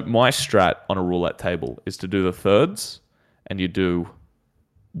 So my strat on a roulette table is to do the thirds, and you do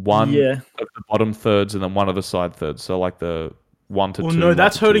one of the bottom thirds and then one of the side thirds. So like the 1 to 2. Well, no,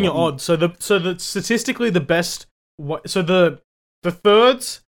 that's to hurting 2, your odds. So the statistically the best. So the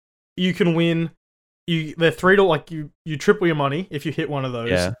thirds you can win. They're $3. Like you triple your money if you hit one of those.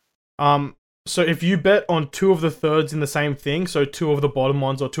 Yeah. So if you bet on 2 of the thirds in the same thing, so 2 of the bottom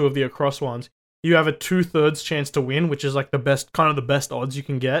ones or 2 of the across ones, you have a 2/3 chance to win, which is like the best odds you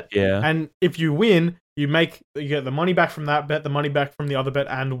can get. Yeah. And if you win, you get the money back from that bet, the money back from the other bet,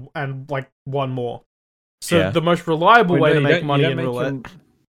 and like one more. So the most reliable way to make money in roulette.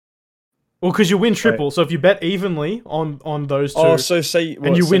 Well, because you win triple. So if you bet evenly on those two,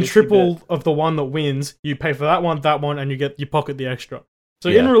 and you win triple of the one that wins, you pay for that one, and you pocket the extra. So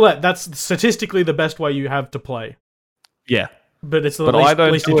in roulette, that's statistically the best way you have to play. Yeah. But it's the But least, I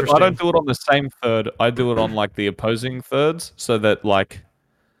don't least do it. interesting. I don't do it on the same third. I do it on like the opposing thirds, so that like,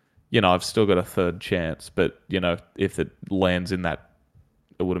 I've still got a third chance. But if it lands in that,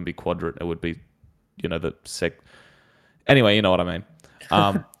 it wouldn't be quadrant. It would be, the sec. Anyway, you know what I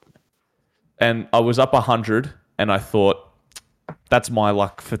mean. And I was up 100, and I thought, that's my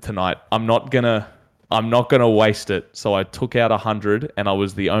luck for tonight. I'm not gonna waste it. So I took out 100, and I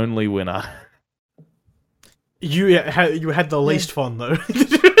was the only winner. You had the least fun though.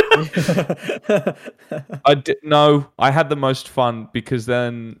 I had the most fun because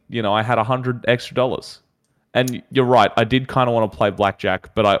then I had $100 extra. And you're right, I did kind of want to play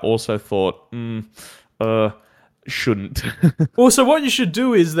blackjack, but I also thought, shouldn't. Well, so what you should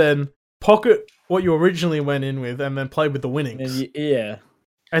do is then pocket what you originally went in with, and then play with the winnings. Yeah.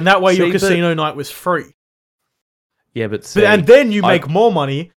 And that way your casino night was free. Yeah, but and then you make more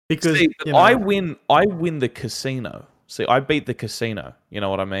money because I win the casino. See, I beat the casino. You know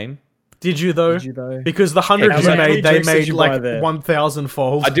what I mean? Did you though? Because the 100 you made, they made like 1,000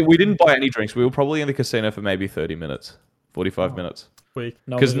 fold. We didn't buy any drinks. We were probably in the casino for maybe 30 minutes, 45 minutes.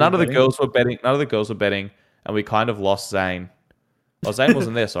 Because none of the girls were betting. None of the girls were betting, and we kind of lost Zane. Oh, Zane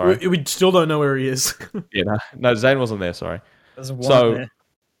wasn't there. Sorry. We still don't know where he is. Yeah, no, Zane wasn't there. Sorry. There's one there.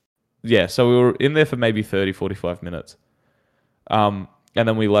 Yeah, so we were in there for maybe 30, 45 minutes. And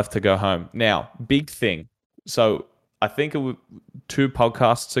then we left to go home. Now, big thing. So I think it was 2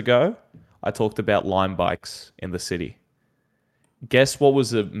 podcasts ago, I talked about Lime bikes in the city. Guess what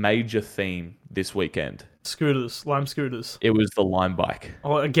was a major theme this weekend? Scooters, Lime scooters. It was the Lime bike.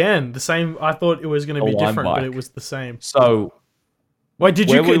 Oh, again, the same. I thought it was going to be different, but it was the same. So, wait,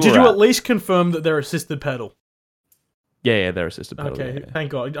 did you at least confirm that they're assisted pedal? Yeah, they're assisted pedal. Okay, yeah.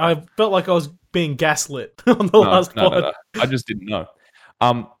 Thank God. I felt like I was being gaslit on the last pod. No. I just didn't know.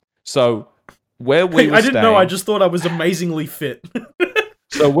 So where we were I didn't know. staying- I just thought I was amazingly fit.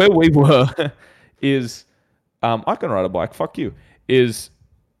 So where we were is, I can ride a bike. Fuck you. Is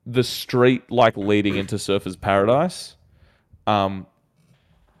the street like leading into Surfers Paradise?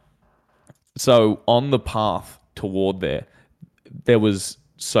 So on the path toward there was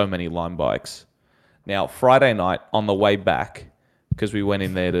so many Lime bikes. Now, Friday night, on the way back, because we went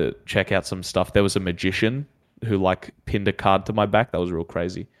in there to check out some stuff, there was a magician who, like, pinned a card to my back. That was real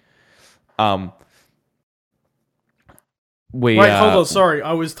crazy. Wait, hold on. Sorry,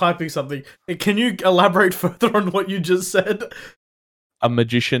 I was typing something. Can you elaborate further on what you just said? A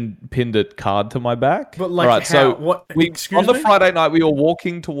magician pinned a card to my back? But, like, right, how? So what? on the Friday night, we were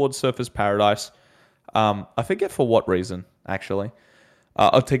walking towards Surfers Paradise. I forget for what reason, actually.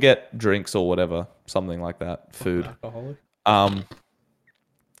 To get drinks or whatever, something like that, food. Alcoholic.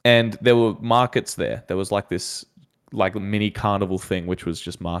 And there were markets there. There was like this, like mini carnival thing, which was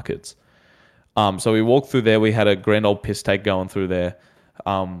just markets. So we walked through there. We had a grand old piss take going through there.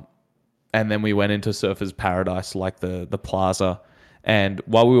 And then we went into Surfers Paradise, like the plaza. And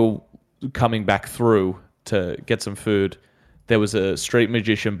while we were coming back through to get some food, there was a street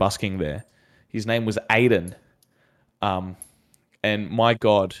magician busking there. His name was Aiden. And my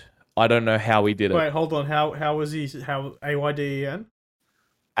God, I don't know how he did it. Wait, hold on. How was he? How AYDEN?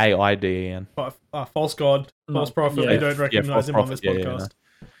 AIDEN. False god, false prophet. yeah. We don't recognize him on this podcast.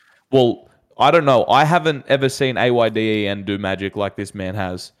 Well, I don't know. I haven't ever seen AYDEN do magic like this man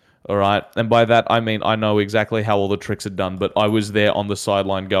has. All right. And by that, I mean, I know exactly how all the tricks are done, but I was there on the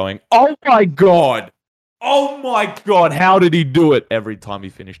sideline going, oh my God. Oh my God. How did he do it every time he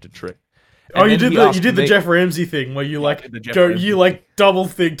finished a trick? And you did the Jeff Ramsey thing where you double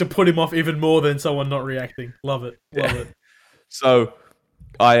think to put him off even more than someone not reacting. Love it. Love it. So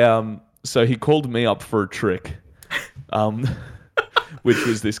so he called me up for a trick. Which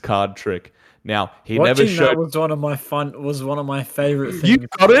was this card trick. Now, he never showed... that was one of my favorite things. You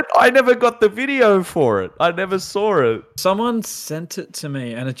got it? I never got the video for it. I never saw it. Someone sent it to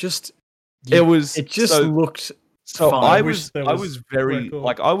me, and it just looked so fun. I was very cool.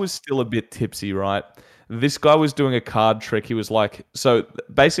 Like, I was still a bit tipsy, right? This guy was doing a card trick. He was like, so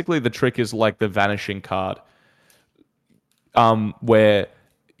basically the trick is like the vanishing card. Where,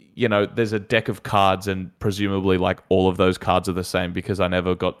 you know, there's a deck of cards and presumably like all of those cards are the same because I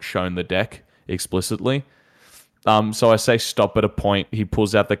never got shown the deck explicitly. So I say stop at a point. He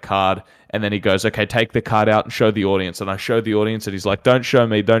pulls out the card and then he goes, okay, take the card out and show the audience. And I show the audience and he's like, don't show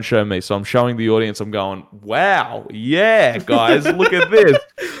me, don't show me. So I'm showing the audience. I'm going, wow, yeah, guys, look at this.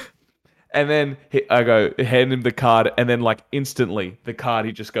 And then I go, hand him the card. And then like instantly the card,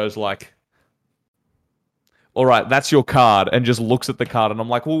 he just goes like, all right, that's your card, and just looks at the card. And I'm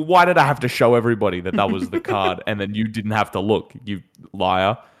like, well, why did I have to show everybody that was the card and then you didn't have to look, you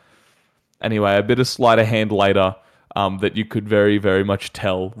liar? Anyway, a bit of sleight of hand later that you could very, very much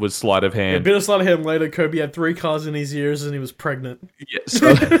tell was sleight of hand. A bit of sleight of hand later, Coby had 3 cards in his ears and he was pregnant. Yeah,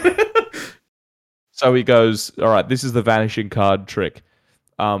 so he goes, all right, this is the vanishing card trick.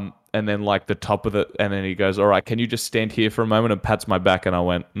 And then like the top of it, and then he goes, all right, can you just stand here for a moment, and pats my back. And I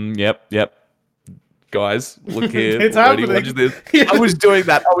went, yep. Guys, look here. It's Ready, happening. watch this. Yeah. I was doing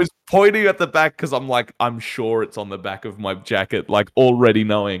that. I was pointing at the back because I'm like, I'm sure it's on the back of my jacket, like already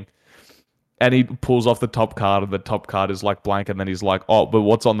knowing. And he pulls off the top card, and the top card is like blank. And then he's like, oh, but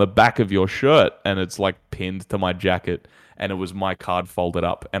what's on the back of your shirt? And it's like pinned to my jacket. And it was my card folded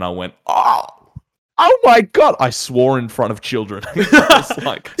up. And I went, oh my God. I swore in front of children. It's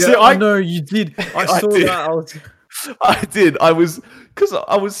like, yeah, I know you did. I saw that. I did. Because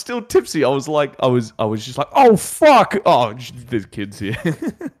I was still tipsy. I was just like, oh fuck! Oh, there's kids here.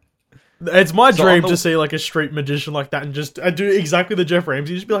 It's my dream to see like a street magician like that and just do exactly the Jeff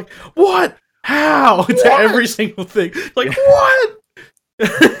Ramsey. Just be like, what? How? To every single thing. Like, what?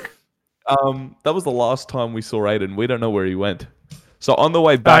 That was the last time we saw Aiden. We don't know where he went. So on the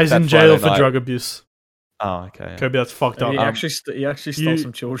way back, he's in jail for drug abuse. Oh, okay. Coby, that's fucked up. He actually stole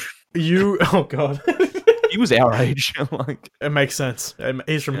some children. Oh god. He was our age. Like, it makes sense.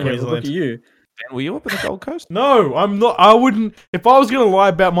 He's from Queensland. Look at you. Dan, were you up in the Gold Coast? No, I'm not. I wouldn't. If I was going to lie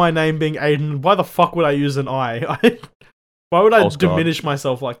about my name being Aiden, why the fuck would I use an I? Why would I diminish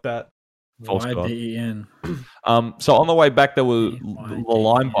myself like that? False God. YDEN. So on the way back, there were the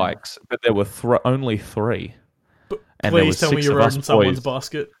line bikes, but there were only 3. And please tell me you rode in someone's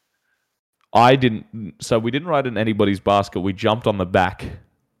basket. I didn't. So we didn't ride in anybody's basket. We jumped on the back,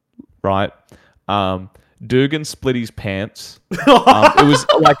 right? Dugan split his pants. It was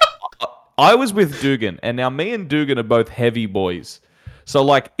like I was with Dugan, and now me and Dugan are both heavy boys. So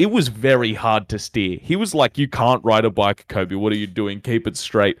like it was very hard to steer. He was like, "You can't ride a bike, Coby. What are you doing? Keep it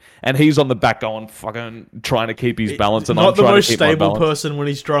straight." And he's on the back going, fucking trying to keep his balance. And I'm trying to keep my balance. Not the most stable person when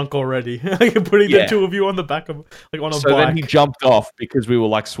he's drunk already. Like putting the two of you on the back of like on a bike. So then he jumped off because we were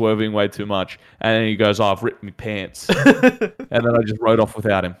like swerving way too much, and then he goes, "Oh, I've ripped my pants," and then I just rode off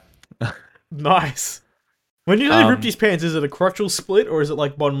without him. Nice. When you say ripped his pants, is it a crotchal split or is it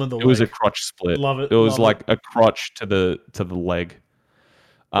like bottom of the leg? It was a crotch split. Love it. It was like a crotch to the leg.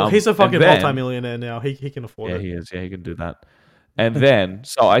 Well, he's a fucking multi-millionaire now. He can afford it. Yeah, he is. Yeah, he can do that. And then,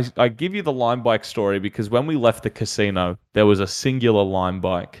 so I give you the Lime bike story because when we left the casino, there was a singular Lime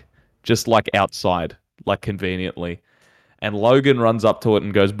bike just like outside, like conveniently. And Logan runs up to it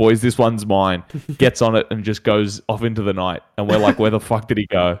and goes, "Boys, this one's mine." Gets on it and just goes off into the night. And we're like, where the fuck did he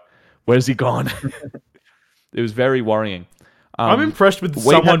go? Where's he gone? It was very worrying. I'm impressed with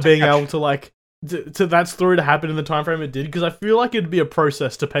someone being able to like to that story to happen in the time frame it did, because I feel like it'd be a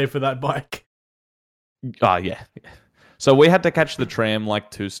process to pay for that bike. Yeah. So we had to catch the tram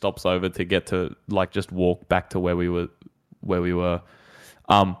like 2 stops over to get to like just walk back to where we were.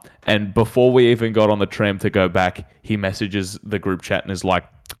 And before we even got on the tram to go back, he messages the group chat and is like,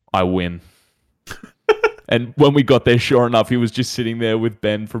 "I win." And when we got there, sure enough, he was just sitting there with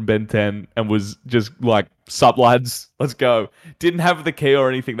Ben from Ben 10 and was just like, "Sup, lads, let's go." Didn't have the key or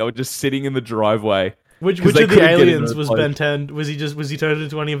anything. They were just sitting in the driveway. Which of the aliens was Ben 10? Was he turned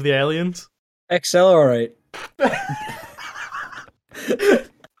into any of the aliens? Accelerate.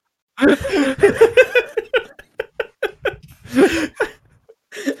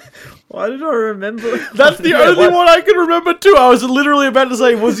 Why did I remember? That's the only one I can remember too. I was literally about to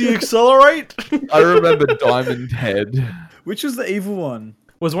say, was he Accelerate? I remember Diamond Head. Which was the evil one?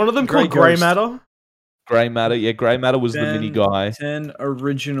 Was one of them called Grey Matter? Grey Matter, yeah. Grey Matter was the mini guy. 10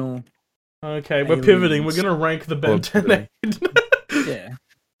 original. Okay, we're pivoting. We're gonna rank the Ben 10. Yeah.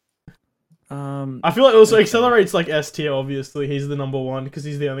 I feel like also Accelerate's like S tier. Obviously, he's the number one because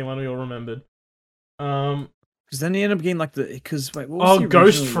he's the only one we all remembered. Because then he ended up getting like what was the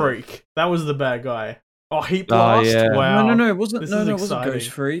Ghost original Freak. That was the bad guy. Oh, Heat Blast. Yeah. Wow. No, it wasn't. This No, is it wasn't exciting. Ghost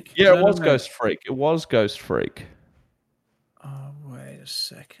Freak. Yeah, No, it was no. Ghost Freak. It was Ghost Freak. Oh, wait a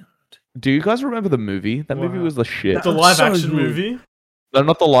second. Do you guys remember the movie? That movie Wow. was the shit. The That's live so action good. movie. No,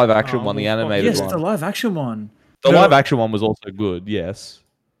 not the live action one, the well, animated Yes, one. the live action one. The No. live action one was also good, yes.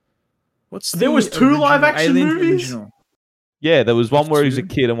 What's There the was 2 original live action Aliens movies? original? Yeah, there was one where he was a 2?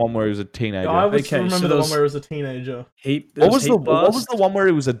 kid and one where he was a teenager. I always Okay, remember so the there one was- where he was a teenager. What was the one where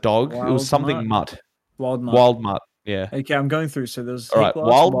he was a dog? It Wild was something mutt. Wild Mutt? Wild Mutt, yeah. Okay, I'm going through. So there's All right, Heat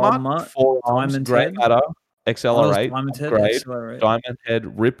Blast, Wild Mutt, Forearms, Diamond Grey Head. Matter, Accelerate, Diamond Head, Upgrade, Accelerate. Diamond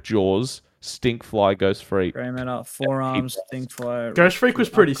Head, Rip Jaws, Stink Fly, Ghost Freak. Grey Matter, Forearms, Stinkfly. Ghost Freak was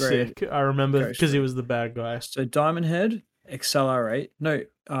pretty Upgrade. sick. I remember Ghost because he Freak. was the bad guy. So Diamond Head, Accelerate. No,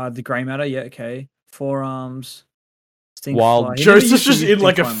 the Grey Matter. Yeah, okay. Forearms, Stinkfly. Wild- He never used Joseph's to just use in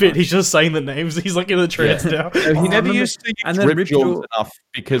like a Stinkfly fit. much. He's just saying the names. He's like in a trance now. No, he I never remember- used to use and then Rip Rip Jaws Jaw- enough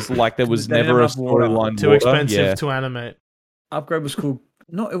because like there was They didn't never a have water. storyline. Too water. expensive Yeah. to animate. Upgrade was cool.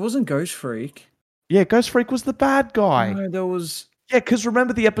 No, it wasn't Ghost Freak. Yeah, Ghost Freak was the bad guy. No, there was. Yeah, because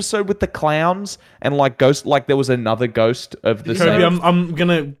remember the episode with the clowns and like ghost, like there was another ghost of the Kobe, same. I'm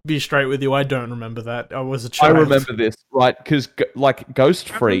gonna be straight with you. I don't remember that. I was a I child. remember this, right? Because like Ghost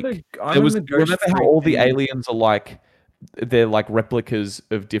Freak, I there was. remember Ghost Remember how Freak all the being- aliens are like, they're like replicas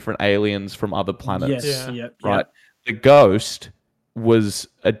of different aliens from other planets, Yes, Yeah. yep, right? yep. The ghost was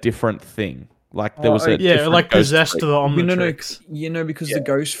a different thing. Like there was a Yeah, different like Ghost possessed Freak. to the No, Omnitrix. because Yeah. the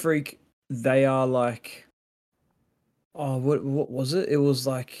Ghost Freak, they are like. Oh, what was it? It was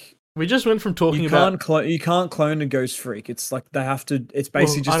like We just went from talking you about. can't clone. You can't clone a Ghost Freak. It's like they have to. It's Well,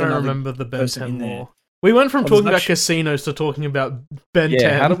 basically just I don't another. remember the Ben person 10 in there. lore. We went from Oh, there's talking about actually- casinos to talking about Ben Yeah,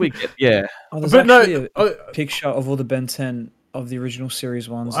 10. how do we get? Yeah, Oh, there's But actually no, a picture of all the Ben 10 of the original series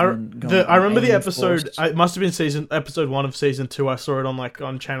ones. I and then going I remember the Alien episode. Force. It must have been episode 1 of season 2. I saw it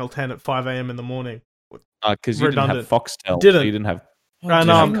on channel 10 at 5 a.m. in the morning. because you didn't have Redundant. Foxtel. Didn't. So you didn't have. Oh, And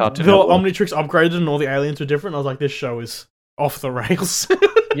Yeah, damn. Cartoon the Network. Omnitrix upgraded and all the aliens were different. I was like, this show is off the rails.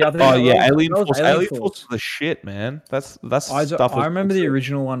 Yeah, I think Oh that yeah, was- Alien that was Force. Alien Alien Force. Force was the shit, man. That's I stuff. was remember the sick.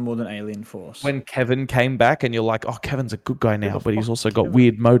 original one more than Alien Force. When Kevin came back, and you're like, oh, Kevin's a good guy now, the but he's fuck also is got Kevin?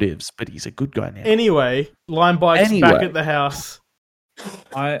 weird motives, but he's a good guy now. Anyway, Line Bike's back Anyway. at the house.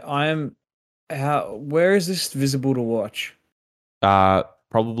 I am. Where is this visible to watch?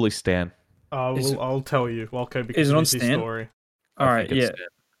 Probably Stan. Is it- I'll tell you while Kobe Is it on continues his Stan? story. All I right, think it's yeah, Stan.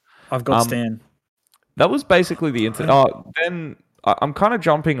 I've got Um, Stan. That was basically the incident. Oh, then I'm kind of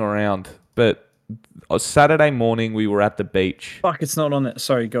jumping around, but Saturday morning we were at the beach. Fuck, it's not on it.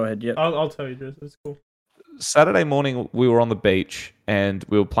 Sorry, go ahead. Yep. I'll tell you, Joseph. It's cool. Saturday morning we were on the beach and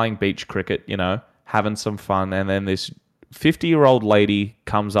we were playing beach cricket, you know, having some fun. And then this 50-year-old lady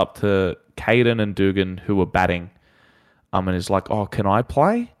comes up to Kaden and Dugan, who were batting, and is like, "Oh, can I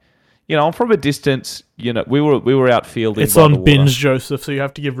play?" You know, from a distance, you know, we were out fielding. It's by the on water. binge, Joseph, so you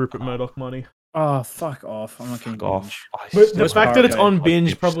have to give Rupert Murdoch money. Oh, fuck off! I'm not going Fuck off. But the That's fact that it's Pirate on Bay.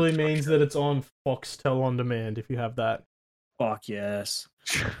 binge probably means that it's on Foxtel on demand if you have that. Fuck yes.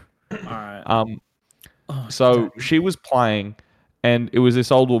 All right. Oh, So damn. she was playing, and it was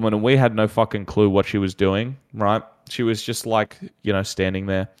this old woman, and we had no fucking clue what she was doing. Right? She was just like, you know, standing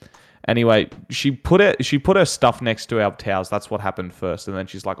there. Anyway, she put her stuff next to our towels. That's what happened first, and then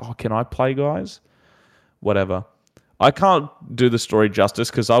she's like, "Oh, can I play, guys?" Whatever. I can't do the story justice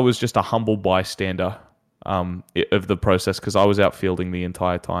because I was just a humble bystander of the process because I was out fielding the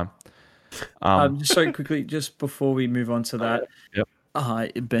entire time. Just so quickly, just before we move on to that, Yep.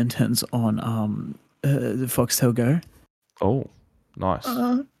 Ben 10's on the Foxtel Go. Oh, nice.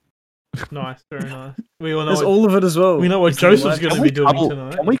 Nice, very nice. We all know. There's What, all of it as well. we know what It's the Joseph's live- going to Can be we doing cuddle?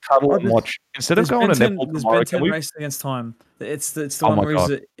 tonight. Can we cuddle Oh, and watch instead of There's going Ben to 10, netball there's tomorrow? Ben Can 10 we? Race Against Time. It's the Oh one my where he's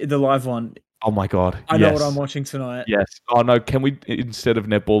God. the live one. Oh my God! I know what Yes. I'm watching tonight. Yes. Oh no! Can we instead of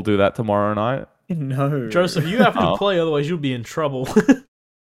netball do that tomorrow night? No. Joseph, you have to Oh. play, otherwise you'll be in trouble.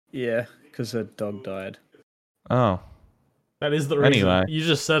 Yeah, because her dog died. Oh. That is the reason. Anyway. You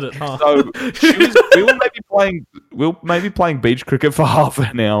just said it, huh? So we were maybe playing. We'll maybe playing beach cricket for half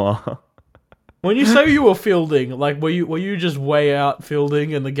an hour. When you say you were fielding, like were you just way out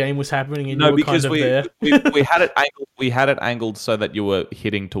fielding and the game was happening and you No, were because kind of there? we had it angled. We had it angled so that you were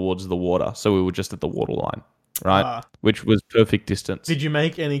hitting towards the water, so we were just at the water line, right? Ah. Which was perfect distance. Did you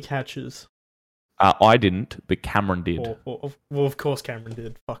make any catches? I didn't, but Cameron did. Well, of course Cameron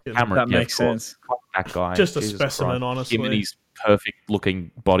did. Fucking Cameron, That yeah, makes of course. sense. Fuck that guy. Just a Jesus specimen, Christ. honestly. Him and his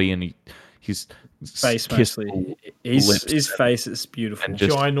perfect-looking body and his Face kissable mostly. lips His face is beautiful. and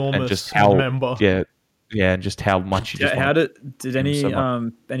just ginormous just how member. yeah, and just how much you just How want. did any so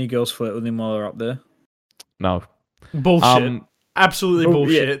much. any girls flirt with him while they're up there? No, Bullshit. Absolutely Oh,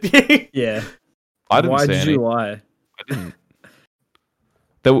 yeah. bullshit. Yeah. I didn't Why say did any. you lie? I didn't.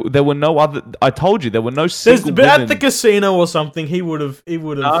 There were no other. I told you there were no There's, single but at women. the casino or something, he would have.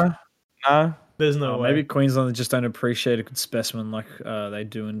 No. There's no way. Maybe Queensland just don't appreciate a good specimen like they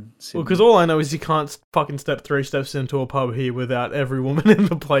do in Sydney. Well, because all I know is you can't fucking step 3 steps into a pub here without every woman in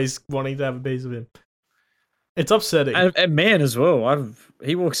the place wanting to have a piece of him. It's upsetting. And man as well.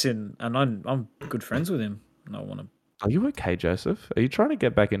 He walks in and I'm good friends with him. And I want to. Are you okay, Joseph? Are you trying to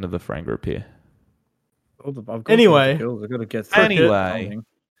get back into the friend group here? I've got Anyway. I've got to get through Anyway.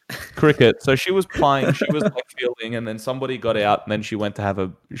 Cricket. So she was playing. She was like fielding, and then somebody got out, and then she went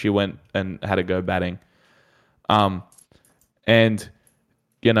and had to go batting. And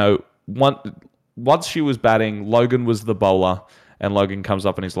you know, once she was batting, Logan was the bowler, and Logan comes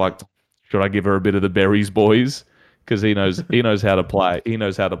up and he's like, "Should I give her a bit of the berries, boys?" Because he knows how to play. He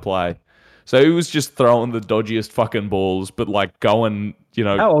knows how to play. So he was just throwing the dodgiest fucking balls, but like going, you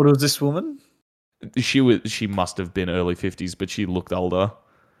know. How old was this woman? She must have been early 50s, but she looked older.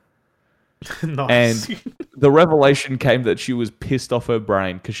 Nice. And the revelation came that she was pissed off her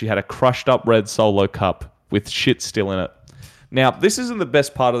brain because she had a crushed up red Solo cup with shit still in it. Now, this isn't the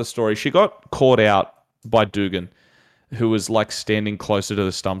best part of the story. She got caught out by Dugan, who was like standing closer to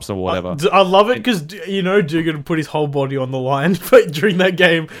the stumps or whatever. I love it because Dugan put his whole body on the line during that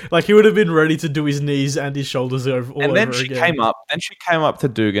game. Like he would have been ready to do his knees and his shoulders all over again. And then she came up to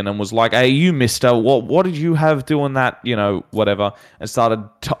Dugan and was like, "Hey, you mister, what did you have doing that, whatever?" And started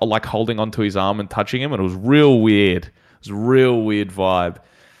like holding onto his arm and touching him, and it was real weird. It was a real weird vibe.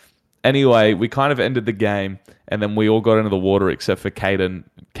 Anyway, we kind of ended the game, and then we all got into the water except for Kaden,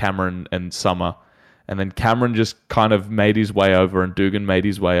 Cameron, and Summer. And then Cameron just kind of made his way over, and Dugan made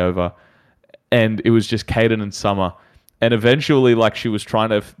his way over, and it was just Kaden and Summer. And eventually, like, she was trying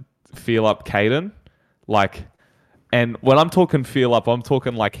to feel up Kaden, like, and when I'm talking feel up, I'm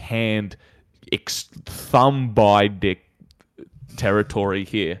talking like thumb by dick territory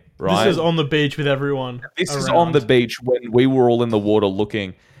here, right? This is on the beach with everyone. This is around. on the beach when we were all in the water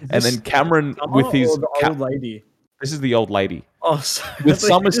looking, and then Cameron with his the old lady. This is the old lady. Oh, sorry. With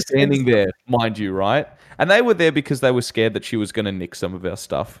Summer standing there, mind you, right? And they were there because they were scared that she was going to nick some of our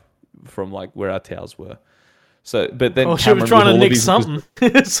stuff from like where our towels were. So, but then she was trying to nick something.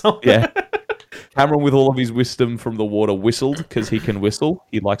 Yeah. Cameron, with all of his wisdom from the water, whistled because he can whistle.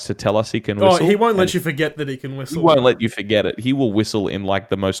 He likes to tell us he can whistle. Oh, he won't let you forget that he can whistle. He won't let you forget it. He will whistle in like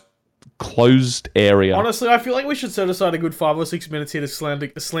the most closed area. Honestly, I feel like we should set aside a good 5 or 6 minutes here to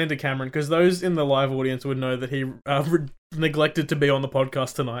slander Cameron, because those in the live audience would know that he neglected to be on the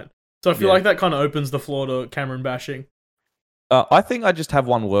podcast tonight. So I feel like that kind of opens the floor to Cameron bashing. I think I just have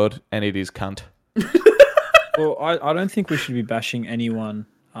one word, and it is cunt. Well, I don't think we should be bashing anyone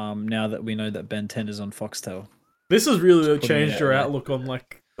now that we know that Ben 10 is on Foxtel. This has really Just changed your there. outlook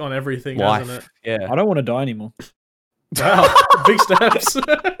on everything, Life. hasn't it? Yeah. I don't want to die anymore. Wow, big steps.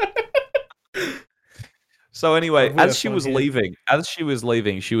 So anyway, We have as she fun was here.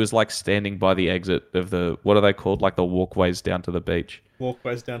 leaving, she was like standing by the exit of the, what are they called? Like the walkways down to the beach.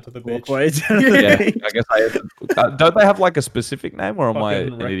 Walkways down to the beach. Walkways. Yeah, I guess I have don't they have like a specific name, or am I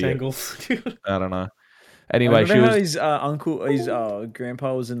Fucking an idiot? rectangles. I don't know. Anyway, she Remember was. how his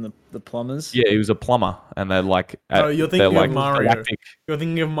grandpa was in the plumbers? Yeah, he was a plumber, and they're like. Oh, you're thinking of they're like Mario. galactic. You're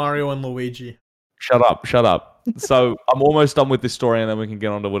thinking of Mario and Luigi. Shut up. So I'm almost done with this story, and then we can get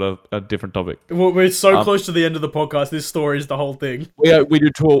on to a different topic. Well, we're so close to the end of the podcast. This story is the whole thing.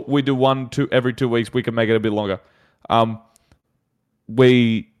 We do one every 2 weeks. We can make it a bit longer.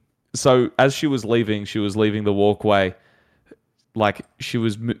 So as she was leaving the walkway. like she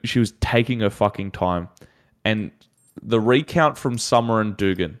was taking her fucking time, and the recount from Summer and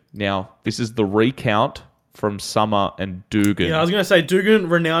Dugan. Now this is the recount from Summer and Dugan. Yeah, I was gonna say Dugan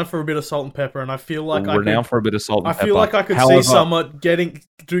renowned for a bit of salt and pepper, and I feel like renowned for a bit of salt and I pepper. feel like I could However, see Summer getting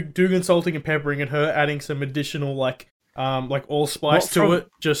Dugan salting and peppering, and her adding some additional like allspice to it,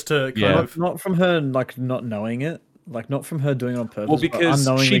 just to kind of not from her like not knowing it, like not from her doing it on purpose. well, because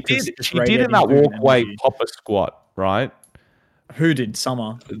unknowingly she did in that walkway pop a squat, right? Who did?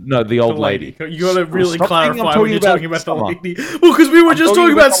 Summer? No, the old lady. You gotta really Stop thinking clarify I'm when you're talking about the Summer. lady. Well, because we were just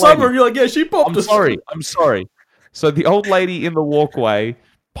talking about the Summer, lady. and you're like, yeah, she popped a squat. I'm sorry. So the old lady in the walkway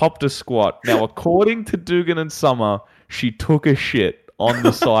popped a squat. Now, according to Dugan and Summer, she took a shit on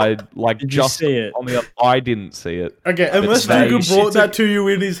the side, like Did just you see it? on the. I didn't see it. Okay, unless they- Dugan she brought that took- to you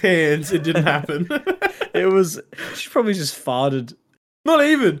in his hands, it didn't happen. It was. She probably just farted. Not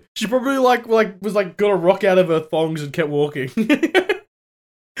even. She probably was got a rock out of her thongs and kept walking.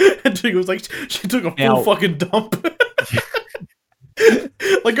 And Dugan was like, she took a full fucking dump.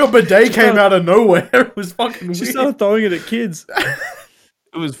 Like a bidet came out of nowhere. It was fucking weird. She started throwing it at kids.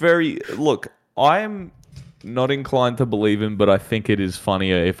 It was very. Look, I'm not inclined to believe him, but I think it is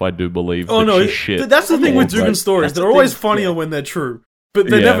funnier if I do believe. Oh that no, she shit. that's the thing with Dugan Dugan stories. That's They're the always thing, funnier yeah. when they're true, but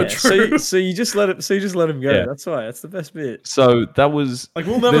they're Yeah. never true. So you just let it. So you just let him go. Yeah. That's why. That's the best bit. So that was Like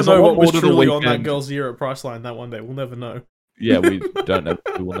we'll never there's a know lot what was more to the truly on that weekend. girl's year at Priceline that one day. We'll never know. Yeah, we don't know.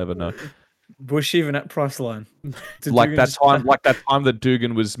 We will never know. Was she even at Priceline? Did Like Dugan that just- time, that time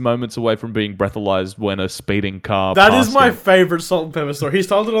Dugan was moments away from being breathalized when a speeding car. That is passed my him. favorite salt and pepper story. He's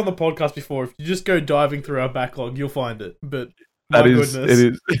told it on the podcast before. If you just go diving through our backlog, you'll find it. But my goodness, It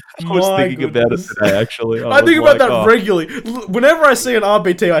is. I was My thinking about it goodness. today. Actually, I think was about that like, oh. regularly. Whenever I see an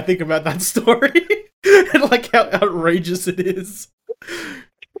RBT, I think about that story and like how outrageous it is.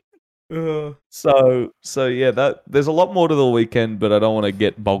 So yeah, that there's a lot more to the weekend, but I don't want to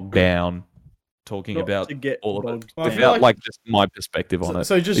get bogged down talking Not about to get all of it. bogged Well, I feel Without like- just my perspective on it.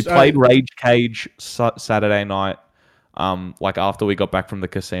 So just We played Rage Cage Saturday night. Like after we got back from the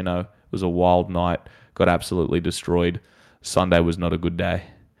casino, it was a wild night. Got absolutely destroyed. Sunday was not a good day.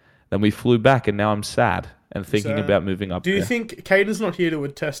 Then we flew back, and now I'm sad and thinking So, about moving up Do you there. think Caden's not here to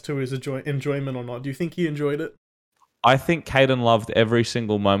attest to his enjoyment or not? Do you think he enjoyed it? I think Kaden loved every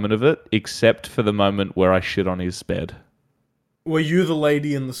single moment of it, except for the moment where I shit on his bed. Were you the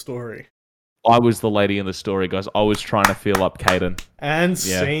lady in the story? I was the lady in the story, guys. I was trying to feel up Kaden. And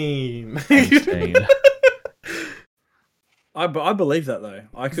Yeah. scene. Insane. I believe that though.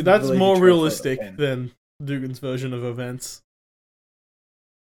 I could. That's believe more you realistic tried that. than Dugan's version of events.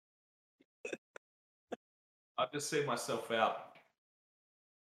 I just see myself out.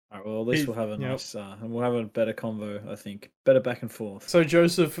 All right, well, at least we'll have a Yep. nice, and we'll have a better convo. I think better back and forth. So,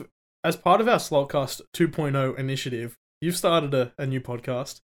 Joseph, as part of our Slaltcast 2.0 initiative, you've started a new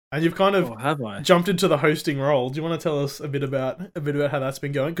podcast, and you've kind of Oh, have I? jumped into the hosting role. Do you want to tell us a bit about how that's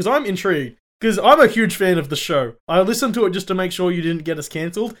been going? Because I'm intrigued. Because I'm a huge fan of the show. I listened to it just to make sure you didn't get us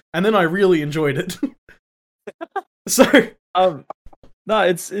cancelled, and then I really enjoyed it. So, No,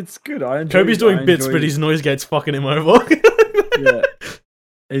 it's good. I enjoy. Kobe's doing I bits, enjoy- but his noise gate's fucking him over. yeah.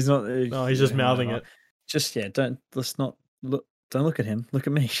 He's not. No, he's just mouthing it. Just let's not look. Don't look at him. Look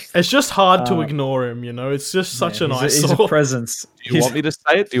at me. It's just hard to Uh, ignore him, you know? It's just such Yeah, an he's eyesore. a presence. Do you want me to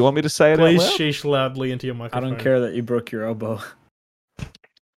say it? Do you want me to say it out Please loud? sheesh loudly into your I microphone. don't care that you broke your elbow.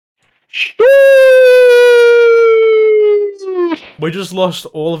 We just lost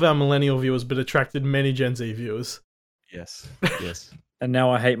all of our millennial viewers, but attracted many Gen Z viewers. Yes. Yes. And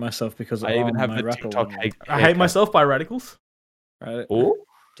now I hate myself because I even have my the rapper TikTok one. hate. I hate myself by Radicals. Right? Oh,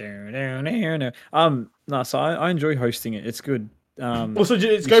 No, so I enjoy hosting it. It's good. Also,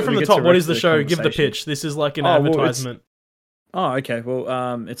 let's we go sort from of the get top. to What is the the show? Give the conversation. pitch. This is like an Oh, well, it's- advertisement. Oh, okay.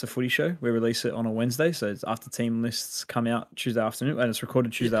 Well, it's a footy show. We release it on a Wednesday, so it's after team lists come out Tuesday afternoon, and it's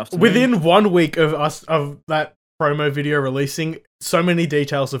recorded Tuesday afternoon. Within 1 week of that promo video releasing, so many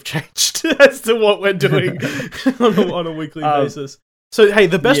details have changed as to what we're doing on a weekly basis. So, hey,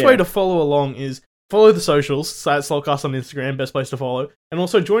 the best way to follow along is follow the socials, Slotcast on Instagram, best place to follow, and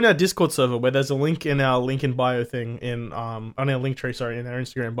also join our Discord server where there's a link in our link in bio thing on our link tree, in our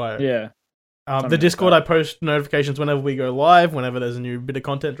Instagram bio. Yeah. The Something like Discord, that. I post notifications whenever we go live, whenever there's a new bit of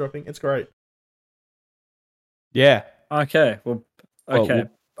content dropping. It's great. yeah. Okay. Well, Well, okay.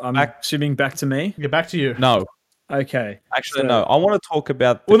 I'm assuming back to me. Get back to you. No. Okay. Actually, So- no. I want to talk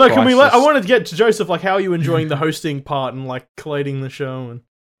about. The Well, no, can we? I crisis. wanted to get to Joseph. Like, how are you enjoying the hosting part and like collating the show? And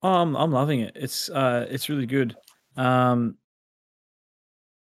I'm loving it. It's really good. Yeah,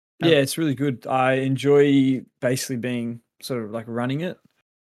 it's really good. I enjoy basically being sort of like running it.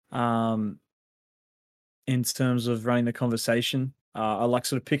 in terms of running the conversation. I like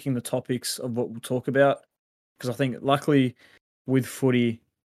sort of picking the topics of what we'll talk about because I think, luckily, with footy,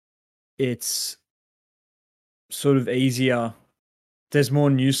 it's sort of easier. There's more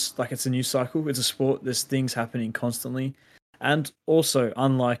news, like it's a news cycle. It's a sport. There's things happening constantly, and also,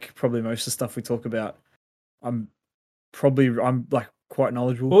 unlike probably most of the stuff we talk about, I'm like quite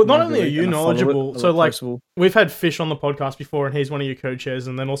knowledgeable. Well, not only are you knowledgeable, so like possible. we've had Fish on the podcast before, and he's one of your co-chairs,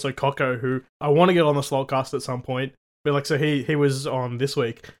 and then also Coco, who I want to get on the Slaltcast at some point. But like, so he was on this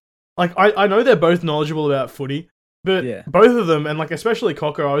week. Like, I know they're both knowledgeable about footy, but both of them, and like especially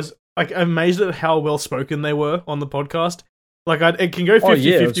Coco, I was like amazed at how well spoken they were on the podcast. Like, it can go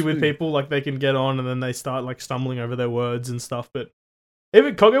 50-50 with people. Like, they can get on and then they start like stumbling over their words and stuff. But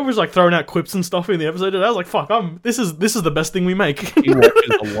even Coco was like throwing out clips and stuff in the episode, and I was like, "Fuck, this is the best thing we make." He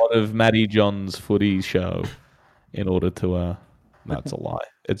watches a lot of Matty John's footy show in order to. That's a lie.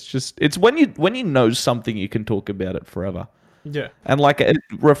 It's when you know something, you can talk about it forever. Yeah, and like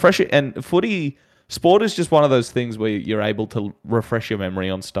refresh it. And footy sport is just one of those things where you're able to refresh your memory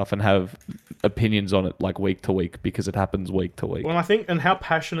on stuff and have opinions on it like week to week because it happens week to week. Well, I think, and how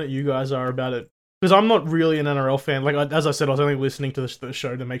passionate you guys are about it. Because I'm not really an NRL fan. Like, as I said, I was only listening to the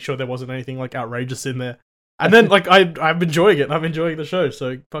show to make sure there wasn't anything like outrageous in there. And then like I'm enjoying it. I'm enjoying the show.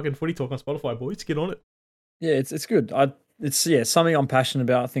 So fucking footy talk on Spotify, boys, get on it. Yeah, it's good. It's something I'm passionate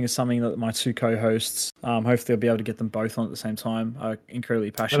about. I think it's something that my two co-hosts, hopefully I'll be able to get them both on at the same time, are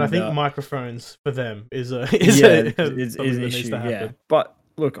incredibly passionate about. And I think microphones for them is an issue. Yeah, but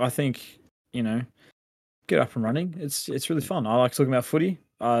look, I think get up and running. It's really fun. I like talking about footy.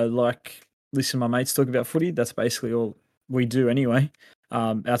 I like listening to my mates talk about footy. That's basically all we do anyway.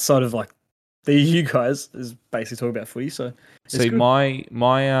 Outside of like you guys is basically talking about footy. So see, good.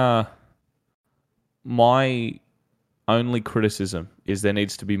 my only criticism is there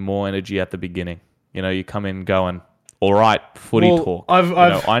needs to be more energy at the beginning. You come in going, all right, footy talk.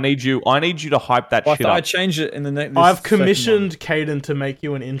 I need you to hype that shit up. I change it in the next. I've commissioned Kaden to make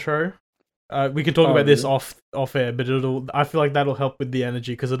you an intro. We can talk about this off air, but I feel like that'll help with the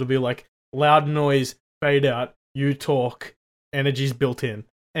energy because it'll be like loud noise, fade out, you talk, energy's built in.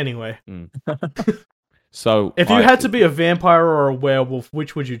 Anyway. So if you had to be a vampire or a werewolf,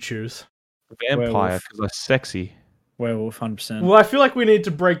 which would you choose? Vampire, because they're sexy. Werewolf, 100%. Well, I feel like we need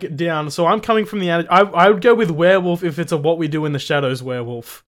to break it down. So I'm coming from the I would go with werewolf if it's a What We Do in the Shadows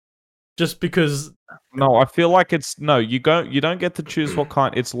werewolf. Just because... No, I feel like it's... No, you don't get to choose what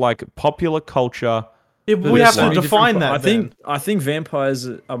kind. It's like popular culture. Yeah, we have to define that. I think vampires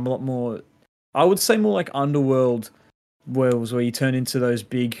are a lot more... I would say more like underworld werewolves where you turn into those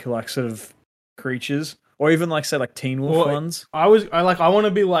big like sort of creatures. Or even like say like Teen Wolf ones. I want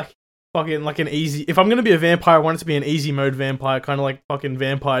to be like fucking like an easy... If I'm going to be a vampire, I want it to be an easy mode vampire, kind of like fucking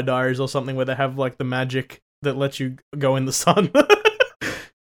Vampire Diaries or something where they have like the magic that lets you go in the sun.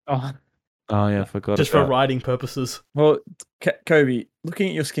 Oh yeah, I forgot. Just for riding purposes. Well, Coby, looking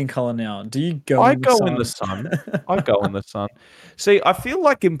at your skin color now, do you go? I go in the sun. I go in the sun. See, I feel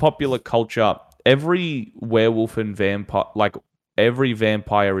like in popular culture, every werewolf and vampire, like every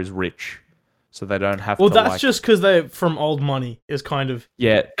vampire, is rich, so they don't have. Well, to, that's just because they're from old money. Is kind of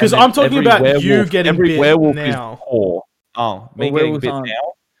Because I'm talking about you getting every bit werewolf now. Is poor. Oh, me getting bit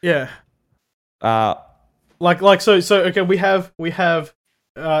now. Yeah. So okay, we have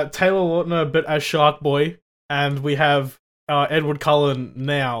Taylor Lautner, but as Shark Boy, and we have Edward Cullen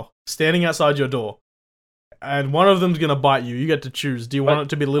now standing outside your door, and one of them's gonna bite you. You get to choose. Do you want it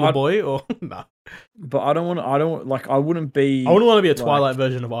to be the little boy or nah? But I wouldn't want to be a Twilight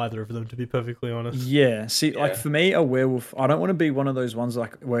version of either of them, to be perfectly honest. Yeah. See, like for me, a werewolf, I don't want to be one of those ones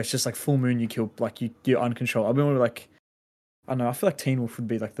like where it's just like full moon, you kill, like you're uncontrolled. I mean, like. I don't know. I feel like Teen Wolf would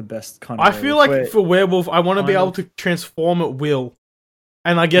be like the best kind of. I feel like for werewolf, I want to be able to transform at will.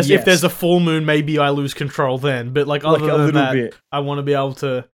 And I guess if there's a full moon, maybe I lose control then. But like other than that, I want to be able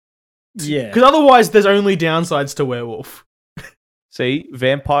to... Yeah. Because otherwise, there's only downsides to werewolf. See,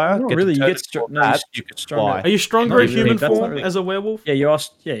 vampire... Not really, you get stronger. Are you stronger in human form as a werewolf? Yeah, you're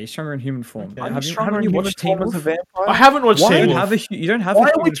stronger in human form. Okay. Haven't you watched Teen Wolf? I haven't watched Teen Wolf. You don't have Why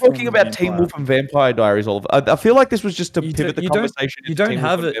are we talking about Teen Wolf and Vampire Diaries, Oliver? I feel like this was just to pivot the conversation. You don't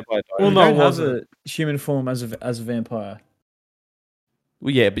have it. Well, no, you don't have a human form as a vampire.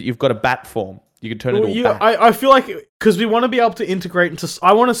 Well, yeah, but you've got a bat form. You can turn into a bat. I feel like, because we want to be able to integrate into...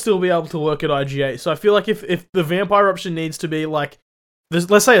 I want to still be able to work at IGA, so I feel like if the vampire option needs to be like...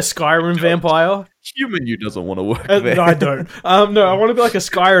 let's say a Skyrim vampire. Human you doesn't want to work there. No, I don't. No, I want to be like a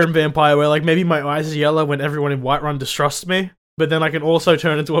Skyrim vampire where like maybe my eyes are yellow when everyone in Whiterun distrusts me, but then I can also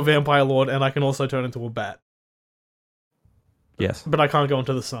turn into a vampire lord and I can also turn into a bat. Yes. But I can't go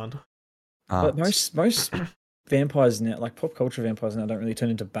into the sun. But most vampires now, like pop culture vampires now, don't really turn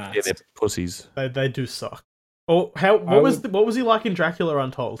into bats. Yeah, they're pussies. They do suck. Oh, what was he like in Dracula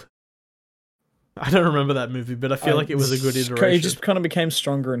Untold? I don't remember that movie, but I feel like it was a good iteration. He just kind of became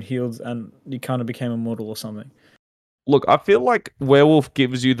stronger and healed, and he kind of became immortal or something. Look, I feel like werewolf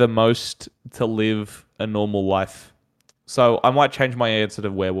gives you the most to live a normal life. So I might change my answer to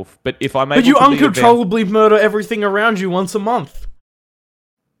werewolf. But if I'm able But you to uncontrollably murder everything around you once a month.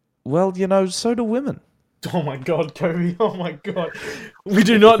 Well, so do women. Oh my god, Coby. Oh my god. We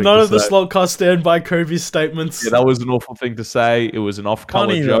do not, none of the Slotcast stand by Coby's statements. Yeah, that was an awful thing to say. It was an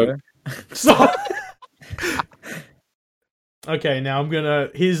off-color joke. Stop. Okay, now I'm gonna.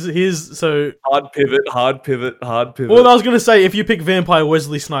 Here's so. Hard pivot. Well, I was gonna say, if you pick vampire,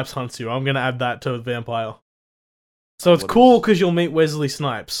 Wesley Snipes hunts you. I'm gonna add that to vampire. So it's cool because you'll meet Wesley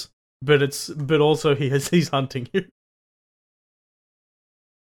Snipes, but also he's hunting you.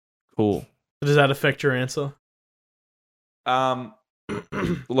 Cool. Does that affect your answer?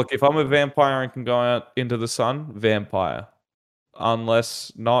 Look, if I'm a vampire and can go out into the sun, vampire.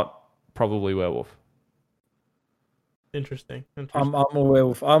 Unless not, probably werewolf. Interesting. I'm a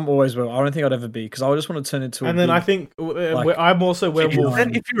werewolf. I'm always werewolf. I don't think I'd ever be because I just want to turn into. And then I think I'm also werewolf.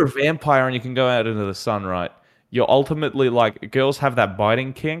 Then if you're a vampire and you can go out into the sun, right? You're ultimately like girls have that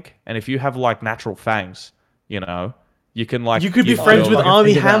biting kink, and if you have like natural fangs, you can like you could be friends with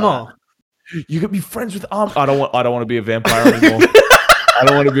Army Hammer. You could be friends with Army. I don't want to be a vampire anymore. I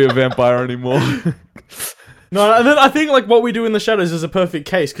don't want to be a vampire anymore. No, and then I think like what we do in the shadows is a perfect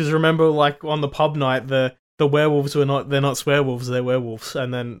case because remember, like on the pub night, the werewolves they're not swearwolves, they're werewolves,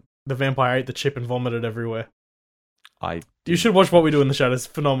 and then the vampire ate the chip and vomited everywhere. You should watch What We Do in the Shadows.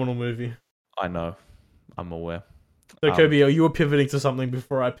 Phenomenal movie. I know, I'm aware. So Coby, you were pivoting to something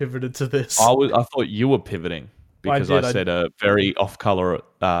before I pivoted to this. I thought you were pivoting because I said a very off-color.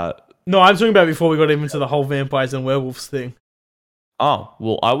 No, I'm talking about before we got even to the whole vampires and werewolves thing. Oh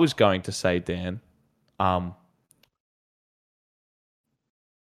well, I was going to say, Dan.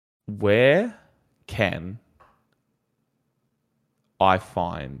 Where can I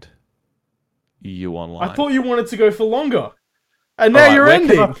find you online? I thought you wanted to go for longer. And now you're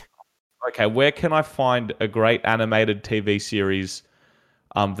ending. Where can I find a great animated TV series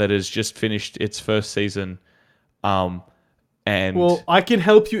that has just finished its first season? Well, I can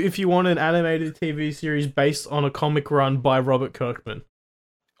help you if you want an animated TV series based on a comic run by Robert Kirkman.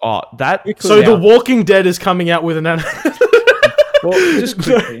 Oh, So The Walking Dead is coming out with an animated... Well, just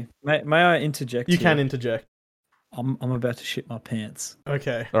quickly, may I interject? You can interject. I'm about to shit my pants.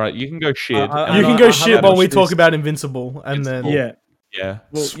 Okay. All right, you can go shit. You can go shit while we talk about Invincible, and then yeah.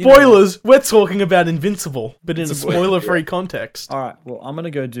 Well, spoilers. We're talking about Invincible, but in a spoiler-free context. All right. Well, I'm gonna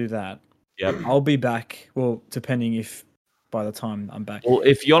go do that. Yep. I'll be back. Well, depending if by the time I'm back. Well,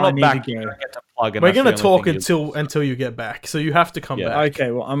 if you're not back, you don't get to plug in. We're gonna talk until you get back, so you have to come back. Okay.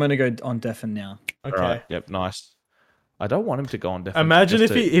 Well, I'm gonna go on deafen now. Okay. Right. Yep. Nice. I don't want him to go on deafen. Imagine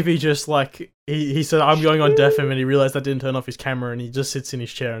if he just like he said I'm going on deafen and he realized that didn't turn off his camera and he just sits in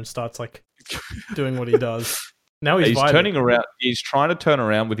his chair and starts like doing what he does. Now he's turning around. He's trying to turn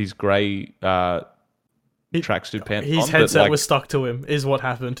around with his grey tracksuit pants. His headset was stuck to him. Is what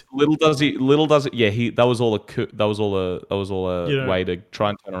happened. Little does it. Yeah. That was all a way to try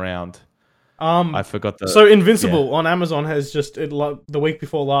and turn around. I forgot that. So Invincible on Amazon has just the week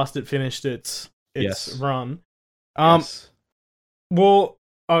before last it finished its run. Well,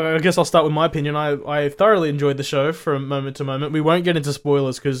 I guess I'll start with my opinion. I thoroughly enjoyed the show from moment to moment. We won't get into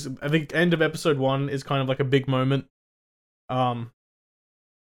spoilers because I think end of episode 1 is kind of like a big moment. So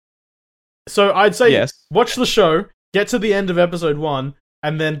I'd say watch the show, get to the end of episode 1,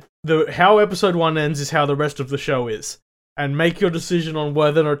 and then how episode 1 ends is how the rest of the show is. And make your decision on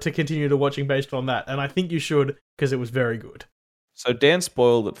whether or not to continue to watching based on that. And I think you should because it was very good. So Dan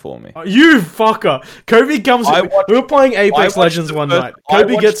spoiled it for me. You fucker! Coby comes. We were playing Apex Legends one night.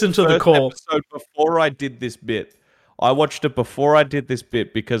 Coby gets into the call. Before I did this bit, I watched it before I did this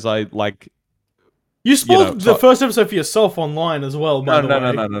bit because I like. You spoiled the first episode for yourself online as well.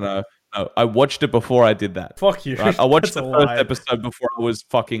 No. I watched it before I did that. Fuck you. Right? I watched the first episode before I was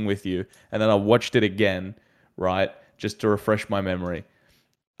fucking with you, and then I watched it again, right, just to refresh my memory.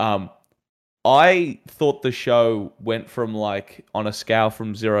 I thought the show went from like on a scale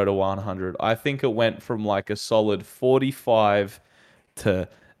from 0 to 100. I think it went from like a solid 45 to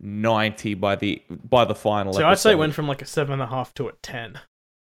 90 by the final. So I'd say it went from like a 7.5 to a 10.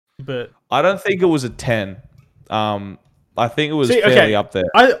 But I don't think it was a 10. I think it was fairly up there.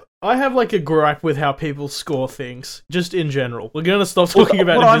 I have like a gripe with how people score things, just in general. We're gonna stop talking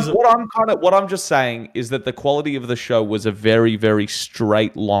about what I'm just saying is that the quality of the show was a very, very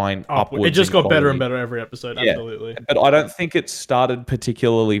straight line upwards. It just got better and quality. better every episode. Yeah. Absolutely. But I don't think it started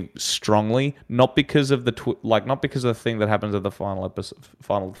particularly strongly, not because of the not because of the thing that happens at the final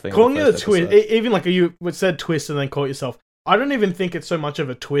thing. Calling it a twist, even like you said twist and then caught yourself. I don't even think it's so much of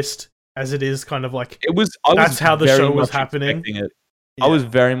a twist as it is kind of like that's how the show was happening. I was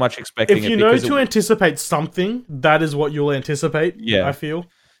very much expecting it. If you know to anticipate something, that is what you'll anticipate. Yeah, I feel.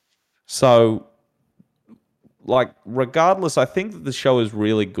 So, like, regardless, I think that the show is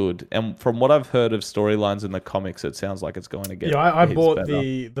really good, and from what I've heard of storylines in the comics, it sounds like it's going to get. Yeah, I bought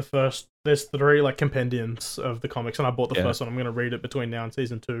the first. There's 3 like compendiums of the comics, and I bought the first one. I'm going to read it between now and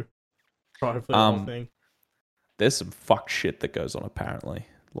season 2. Try hopefully the whole thing. There's some fuck shit that goes on apparently.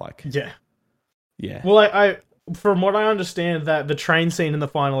 Like, yeah. Well, I from what I understand, that the train scene in the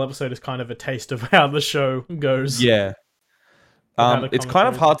final episode is kind of a taste of how the show goes. Yeah. It's kind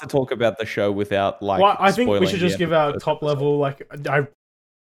of hard to talk about the show without like. Well, I think we should just give our top level. Like,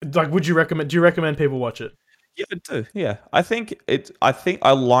 would you recommend? Do you recommend people watch it? Yeah, I do. Yeah, I think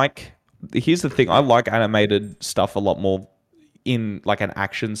I like. Here's the thing: I like animated stuff a lot more in like an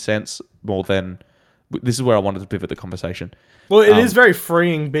action sense more than. This is where I wanted to pivot the conversation. Well, it is very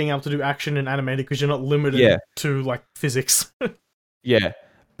freeing being able to do action and animated because you're not limited to like physics. Yeah,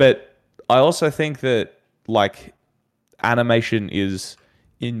 but I also think that like animation is,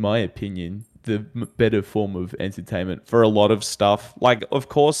 in my opinion, the better form of entertainment for a lot of stuff. Like, of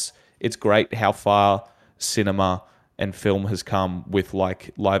course, it's great how far cinema and film has come with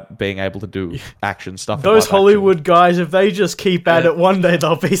like being able to do action stuff. Those Hollywood guys, if they just keep at it, one day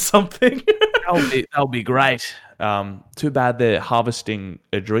they'll be something. That'll be great. Too bad they're harvesting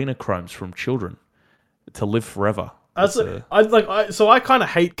adrenochromes from children to live forever. So I kind of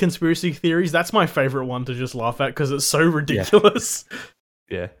hate conspiracy theories. That's my favorite one to just laugh at because it's so ridiculous.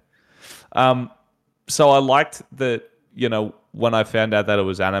 Yeah. So I liked that, when I found out that it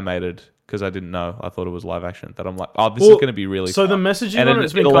was animated, because I didn't know, I thought it was live action, that I'm like, oh, this is going to be really fun. The messaging on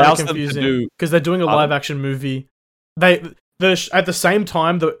it's been kind of confusing because they're doing a live action movie. At the same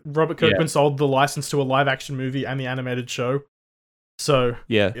time that Robert Kirkman sold the license to a live action movie and the animated show. So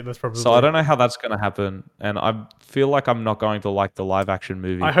that's probably. So I don't know how that's going to happen, and I feel like I'm not going to like the live action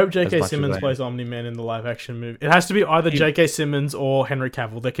movie. I hope J.K. Simmons plays Omni-Man in the live action movie. It has to be either J.K. Simmons or Henry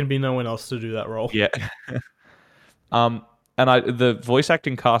Cavill. There can be no one else to do that role. Yeah. And the voice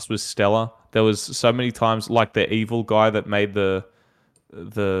acting cast was stellar. There was so many times, like the evil guy that made the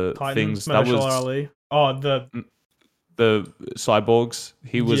Titans, things. That was Ali. Oh, the cyborgs.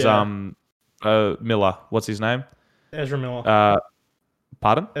 He was Miller. What's his name? Ezra Miller.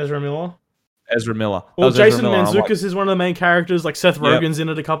 Pardon? Ezra Miller. Well, Jason Mantzoukas is one of the main characters. Like Seth Rogen's in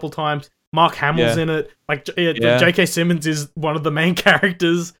it a couple times. Mark Hamill's in it. Like J.K. Simmons is one of the main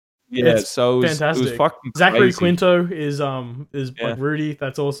characters. Yeah, it's so fantastic. It was fucking Zachary crazy. Quinto is like Rudy.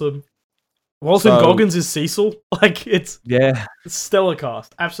 That's awesome. Walton Goggins is Cecil. Like it's stellar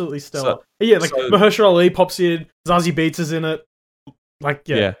cast, absolutely stellar. Mahershala Ali pops in. Zazie Beetz is in it. Like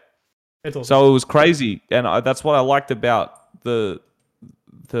it's awesome. So it was crazy, and that's what I liked about the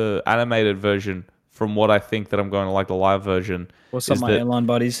animated version. From what I think that I'm going to like the live version. What's up, my airline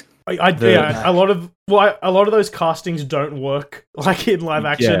buddies? A lot of those castings don't work like in live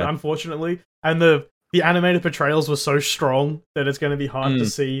action, unfortunately. And the animated portrayals were so strong that it's going to be hard to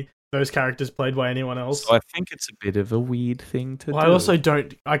see those characters played by anyone else. So I think it's a bit of a weird thing to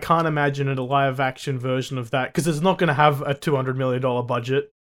do. I can't imagine a live action version of that because it's not going to have a $200 million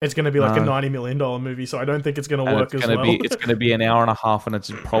budget. It's going to be like a $90 million movie, so I don't think it's going to work as well. It's going to be an hour and a half, and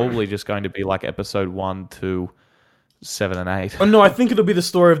it's probably just going to be like episode 1 to 7 and 8. Oh no, I think it'll be the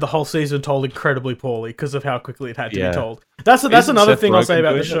story of the whole season told incredibly poorly because of how quickly it had to be told. That's another thing I'll say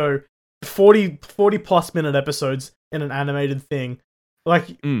about the show. 40 plus minute episodes in an animated thing. Like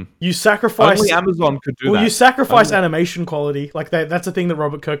you sacrifice. Only Amazon could do that. You sacrifice animation quality. Like that's a thing that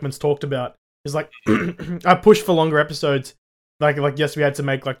Robert Kirkman's talked about. Is like I pushed for longer episodes. Like yes, we had to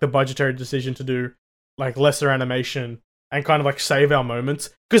make like the budgetary decision to do like lesser animation and kind of like save our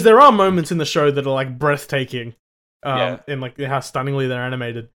moments because there are moments in the show that are like breathtaking. In like how stunningly they're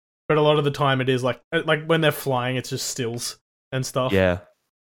animated, but a lot of the time it is like when they're flying, it's just stills and stuff. Yeah,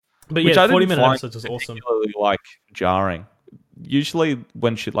 but 40-minute episodes is awesome. Particularly like jarring. Usually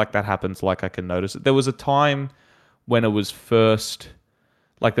when shit like that happens, like I can notice it. There was a time when it was first,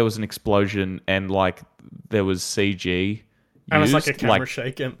 like there was an explosion and like there was CG. And it's like a camera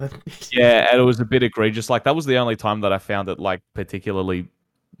shake. And and it was a bit egregious. Like that was the only time that I found it like particularly,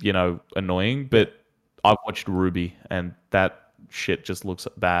 annoying. But I watched Ruby, and that shit just looks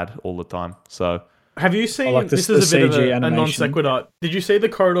bad all the time. So have you seen? like this is a bit of CG a non animation. sequitur. Did you see the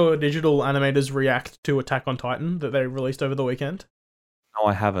Corridor Digital animators react to Attack on Titan that they released over the weekend? no,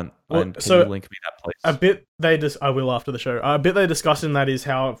 I haven't. Well, And can so you link me that, please? A bit I will after the show. A bit they discuss in that is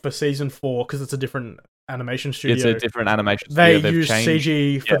how for season 4, because it's a different animation studio. It's a different animation They studio. They've use changed.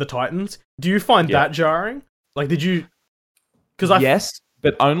 CG for the Titans. Do you find that jarring? Like, did you? Because yes,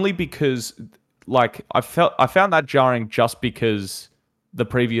 but only because like I found that jarring just because the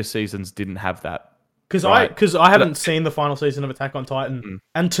previous seasons didn't have that. Because I haven't seen the final season of Attack on Titan,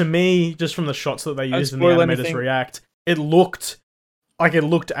 and to me, just from the shots that they used in the animators react, it looked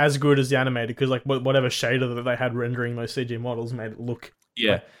as good as the animated. Because like whatever shader that they had rendering those CG models made it look.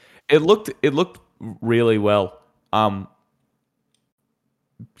 Yeah, it looked really well.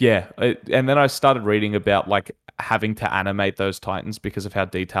 Yeah, and then I started reading about like having to animate those Titans because of how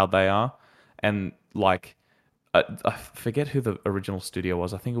detailed they are, and like I forget who the original studio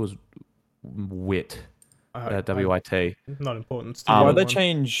was. I think it was WIT, WIT. Not important. Why'd they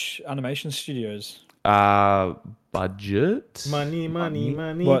change animation studios? Budget. Money.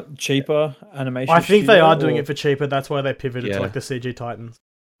 What, cheaper animation? I think they studio, are doing it for cheaper. That's why they pivoted to like the CG Titans.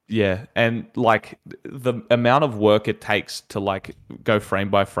 Yeah, and like the amount of work it takes to like go frame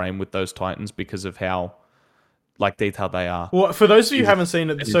by frame with those Titans because of how like detailed they are. Well, for those of you who haven't seen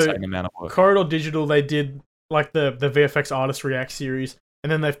it, so insane amount of work. Corridor Digital, they did like the VFX Artist React series,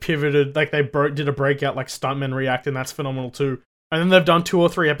 and then they've pivoted, like they did a breakout like Stuntmen React, and that's phenomenal too. And then they've done 2 or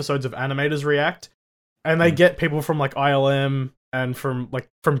 3 episodes of Animators React, and they get people from like ILM and from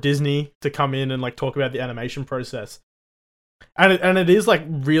Disney to come in and like talk about the animation process. And it is like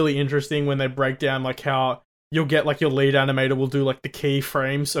really interesting when they break down like how you'll get like your lead animator will do like the key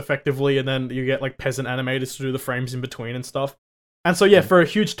frames effectively, and then you get like peasant animators to do the frames in between and stuff. And so yeah, for a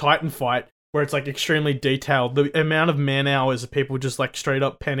huge Titan fight where it's like extremely detailed, the amount of man hours of people just like straight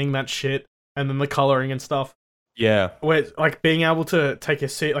up penning that shit, and then the coloring and stuff. Yeah, Where it's, like being able to take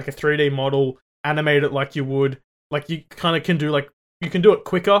like a 3D model, animate it like you would, like you kind of can do like you can do it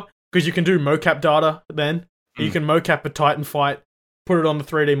quicker because you can do mocap data then. You can mocap a Titan fight, put it on the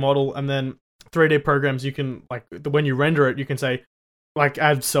 3D model, and then 3D programs you can, like, when you render it, you can say, like,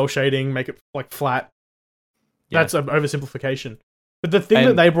 add cell shading, make it, like, flat. Yeah. That's an oversimplification. But the thing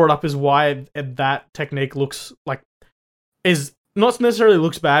that they brought up is why that technique looks, like, is not necessarily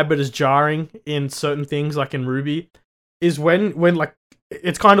looks bad, but is jarring in certain things, like in Ruby, is when like,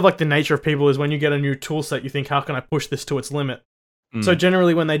 it's kind of like the nature of people is when you get a new tool set, you think, how can I push this to its limit? So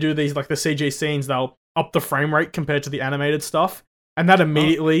generally when they do these, like, the CG scenes, they'll up the frame rate compared to the animated stuff, and that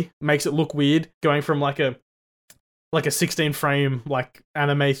immediately makes it look weird, going from like a 16 frame like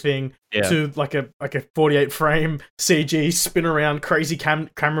anime thing to like a 48 frame CG spin around crazy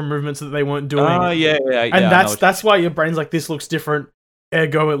camera movements that they weren't doing. And that's why your brain's like, this looks different,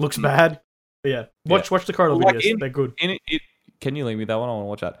 ergo it looks bad. But yeah, watch the Corridor videos. They're good. Can you link me that one? I want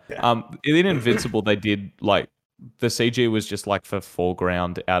to watch that. Yeah. In Invincible, they did like the CG was just like for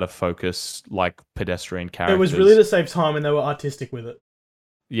foreground, out of focus, like pedestrian characters. It was really to save time, and they were artistic with it.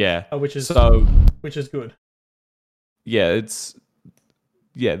 Yeah, which is good. Yeah, it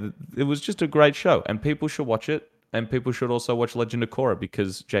was just a great show, and people should watch it, and people should also watch Legend of Korra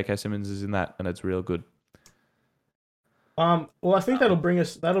because J.K. Simmons is in that, and it's real good. Well, I think that'll bring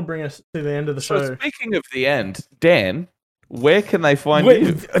us to the end of the show. So speaking of the end, Dan, where can they find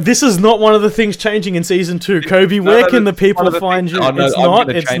you? This is not one of the things changing in season 2. Coby, where can the people find you?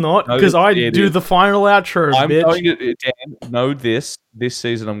 It's not, because I do the final outro, bitch. Dan, know this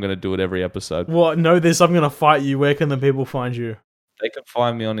season I'm going to do it every episode. What? Know this, I'm going to fight you. Where can the people find you? They can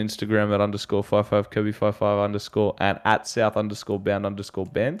find me on Instagram at _55 Coby55_ and at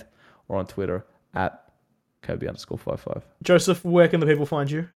South_bound_band, or on Twitter at Coby_55. Joseph, where can the people find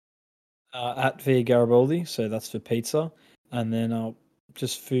you? At V Garibaldi, so that's for pizza. And then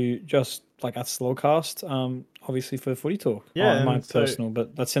just like at Slowcast, obviously for Footy Talk. Yeah, my personal,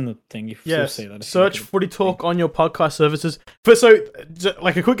 but that's in the thing. You see that. Search Footy Talk on your podcast services.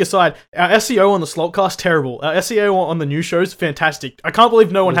 Like a quick aside, our SEO on the Slotcast, terrible. Our SEO on the new shows, fantastic. I can't believe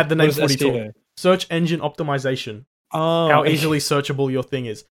no one had the name Footy Talk. Search engine optimization. How easily searchable your thing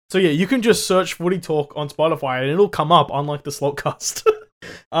is. So yeah, you can just search Footy Talk on Spotify and it'll come up, unlike the Slotcast.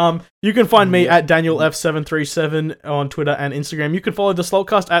 You can find me at DanielF737 on Twitter and Instagram. You can follow the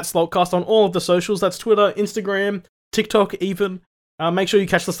Slotcast at Slotcast on all of the socials. That's Twitter, Instagram, TikTok even. Make sure you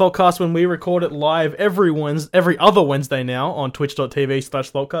catch the Slotcast when we record it live every other Wednesday now on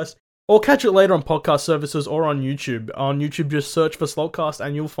twitch.tv/Slotcast. Or catch it later on podcast services or on YouTube. On YouTube, just search for Slotcast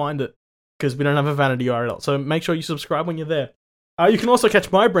and you'll find it, because we don't have a vanity URL. So make sure you subscribe when you're there. You can also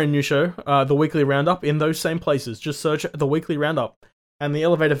catch my brand new show, The Weekly Roundup, in those same places. Just search The Weekly Roundup. And the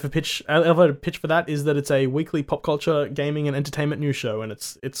elevator pitch for that is that it's a weekly pop culture, gaming, and entertainment news show, and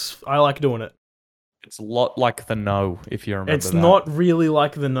I like doing it. It's a lot like The Know, if you remember It's that. not really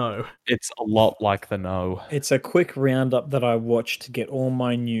like The Know. It's a lot like The Know. It's a quick roundup that I watch to get all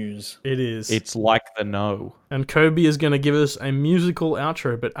my news. It is. It's like The Know. And Coby is going to give us a musical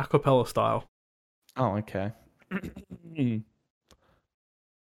outro, but a cappella style. Oh, okay.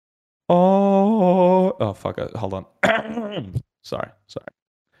 Oh, fuck it. Hold on. Sorry.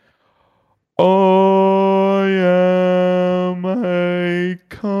 I am a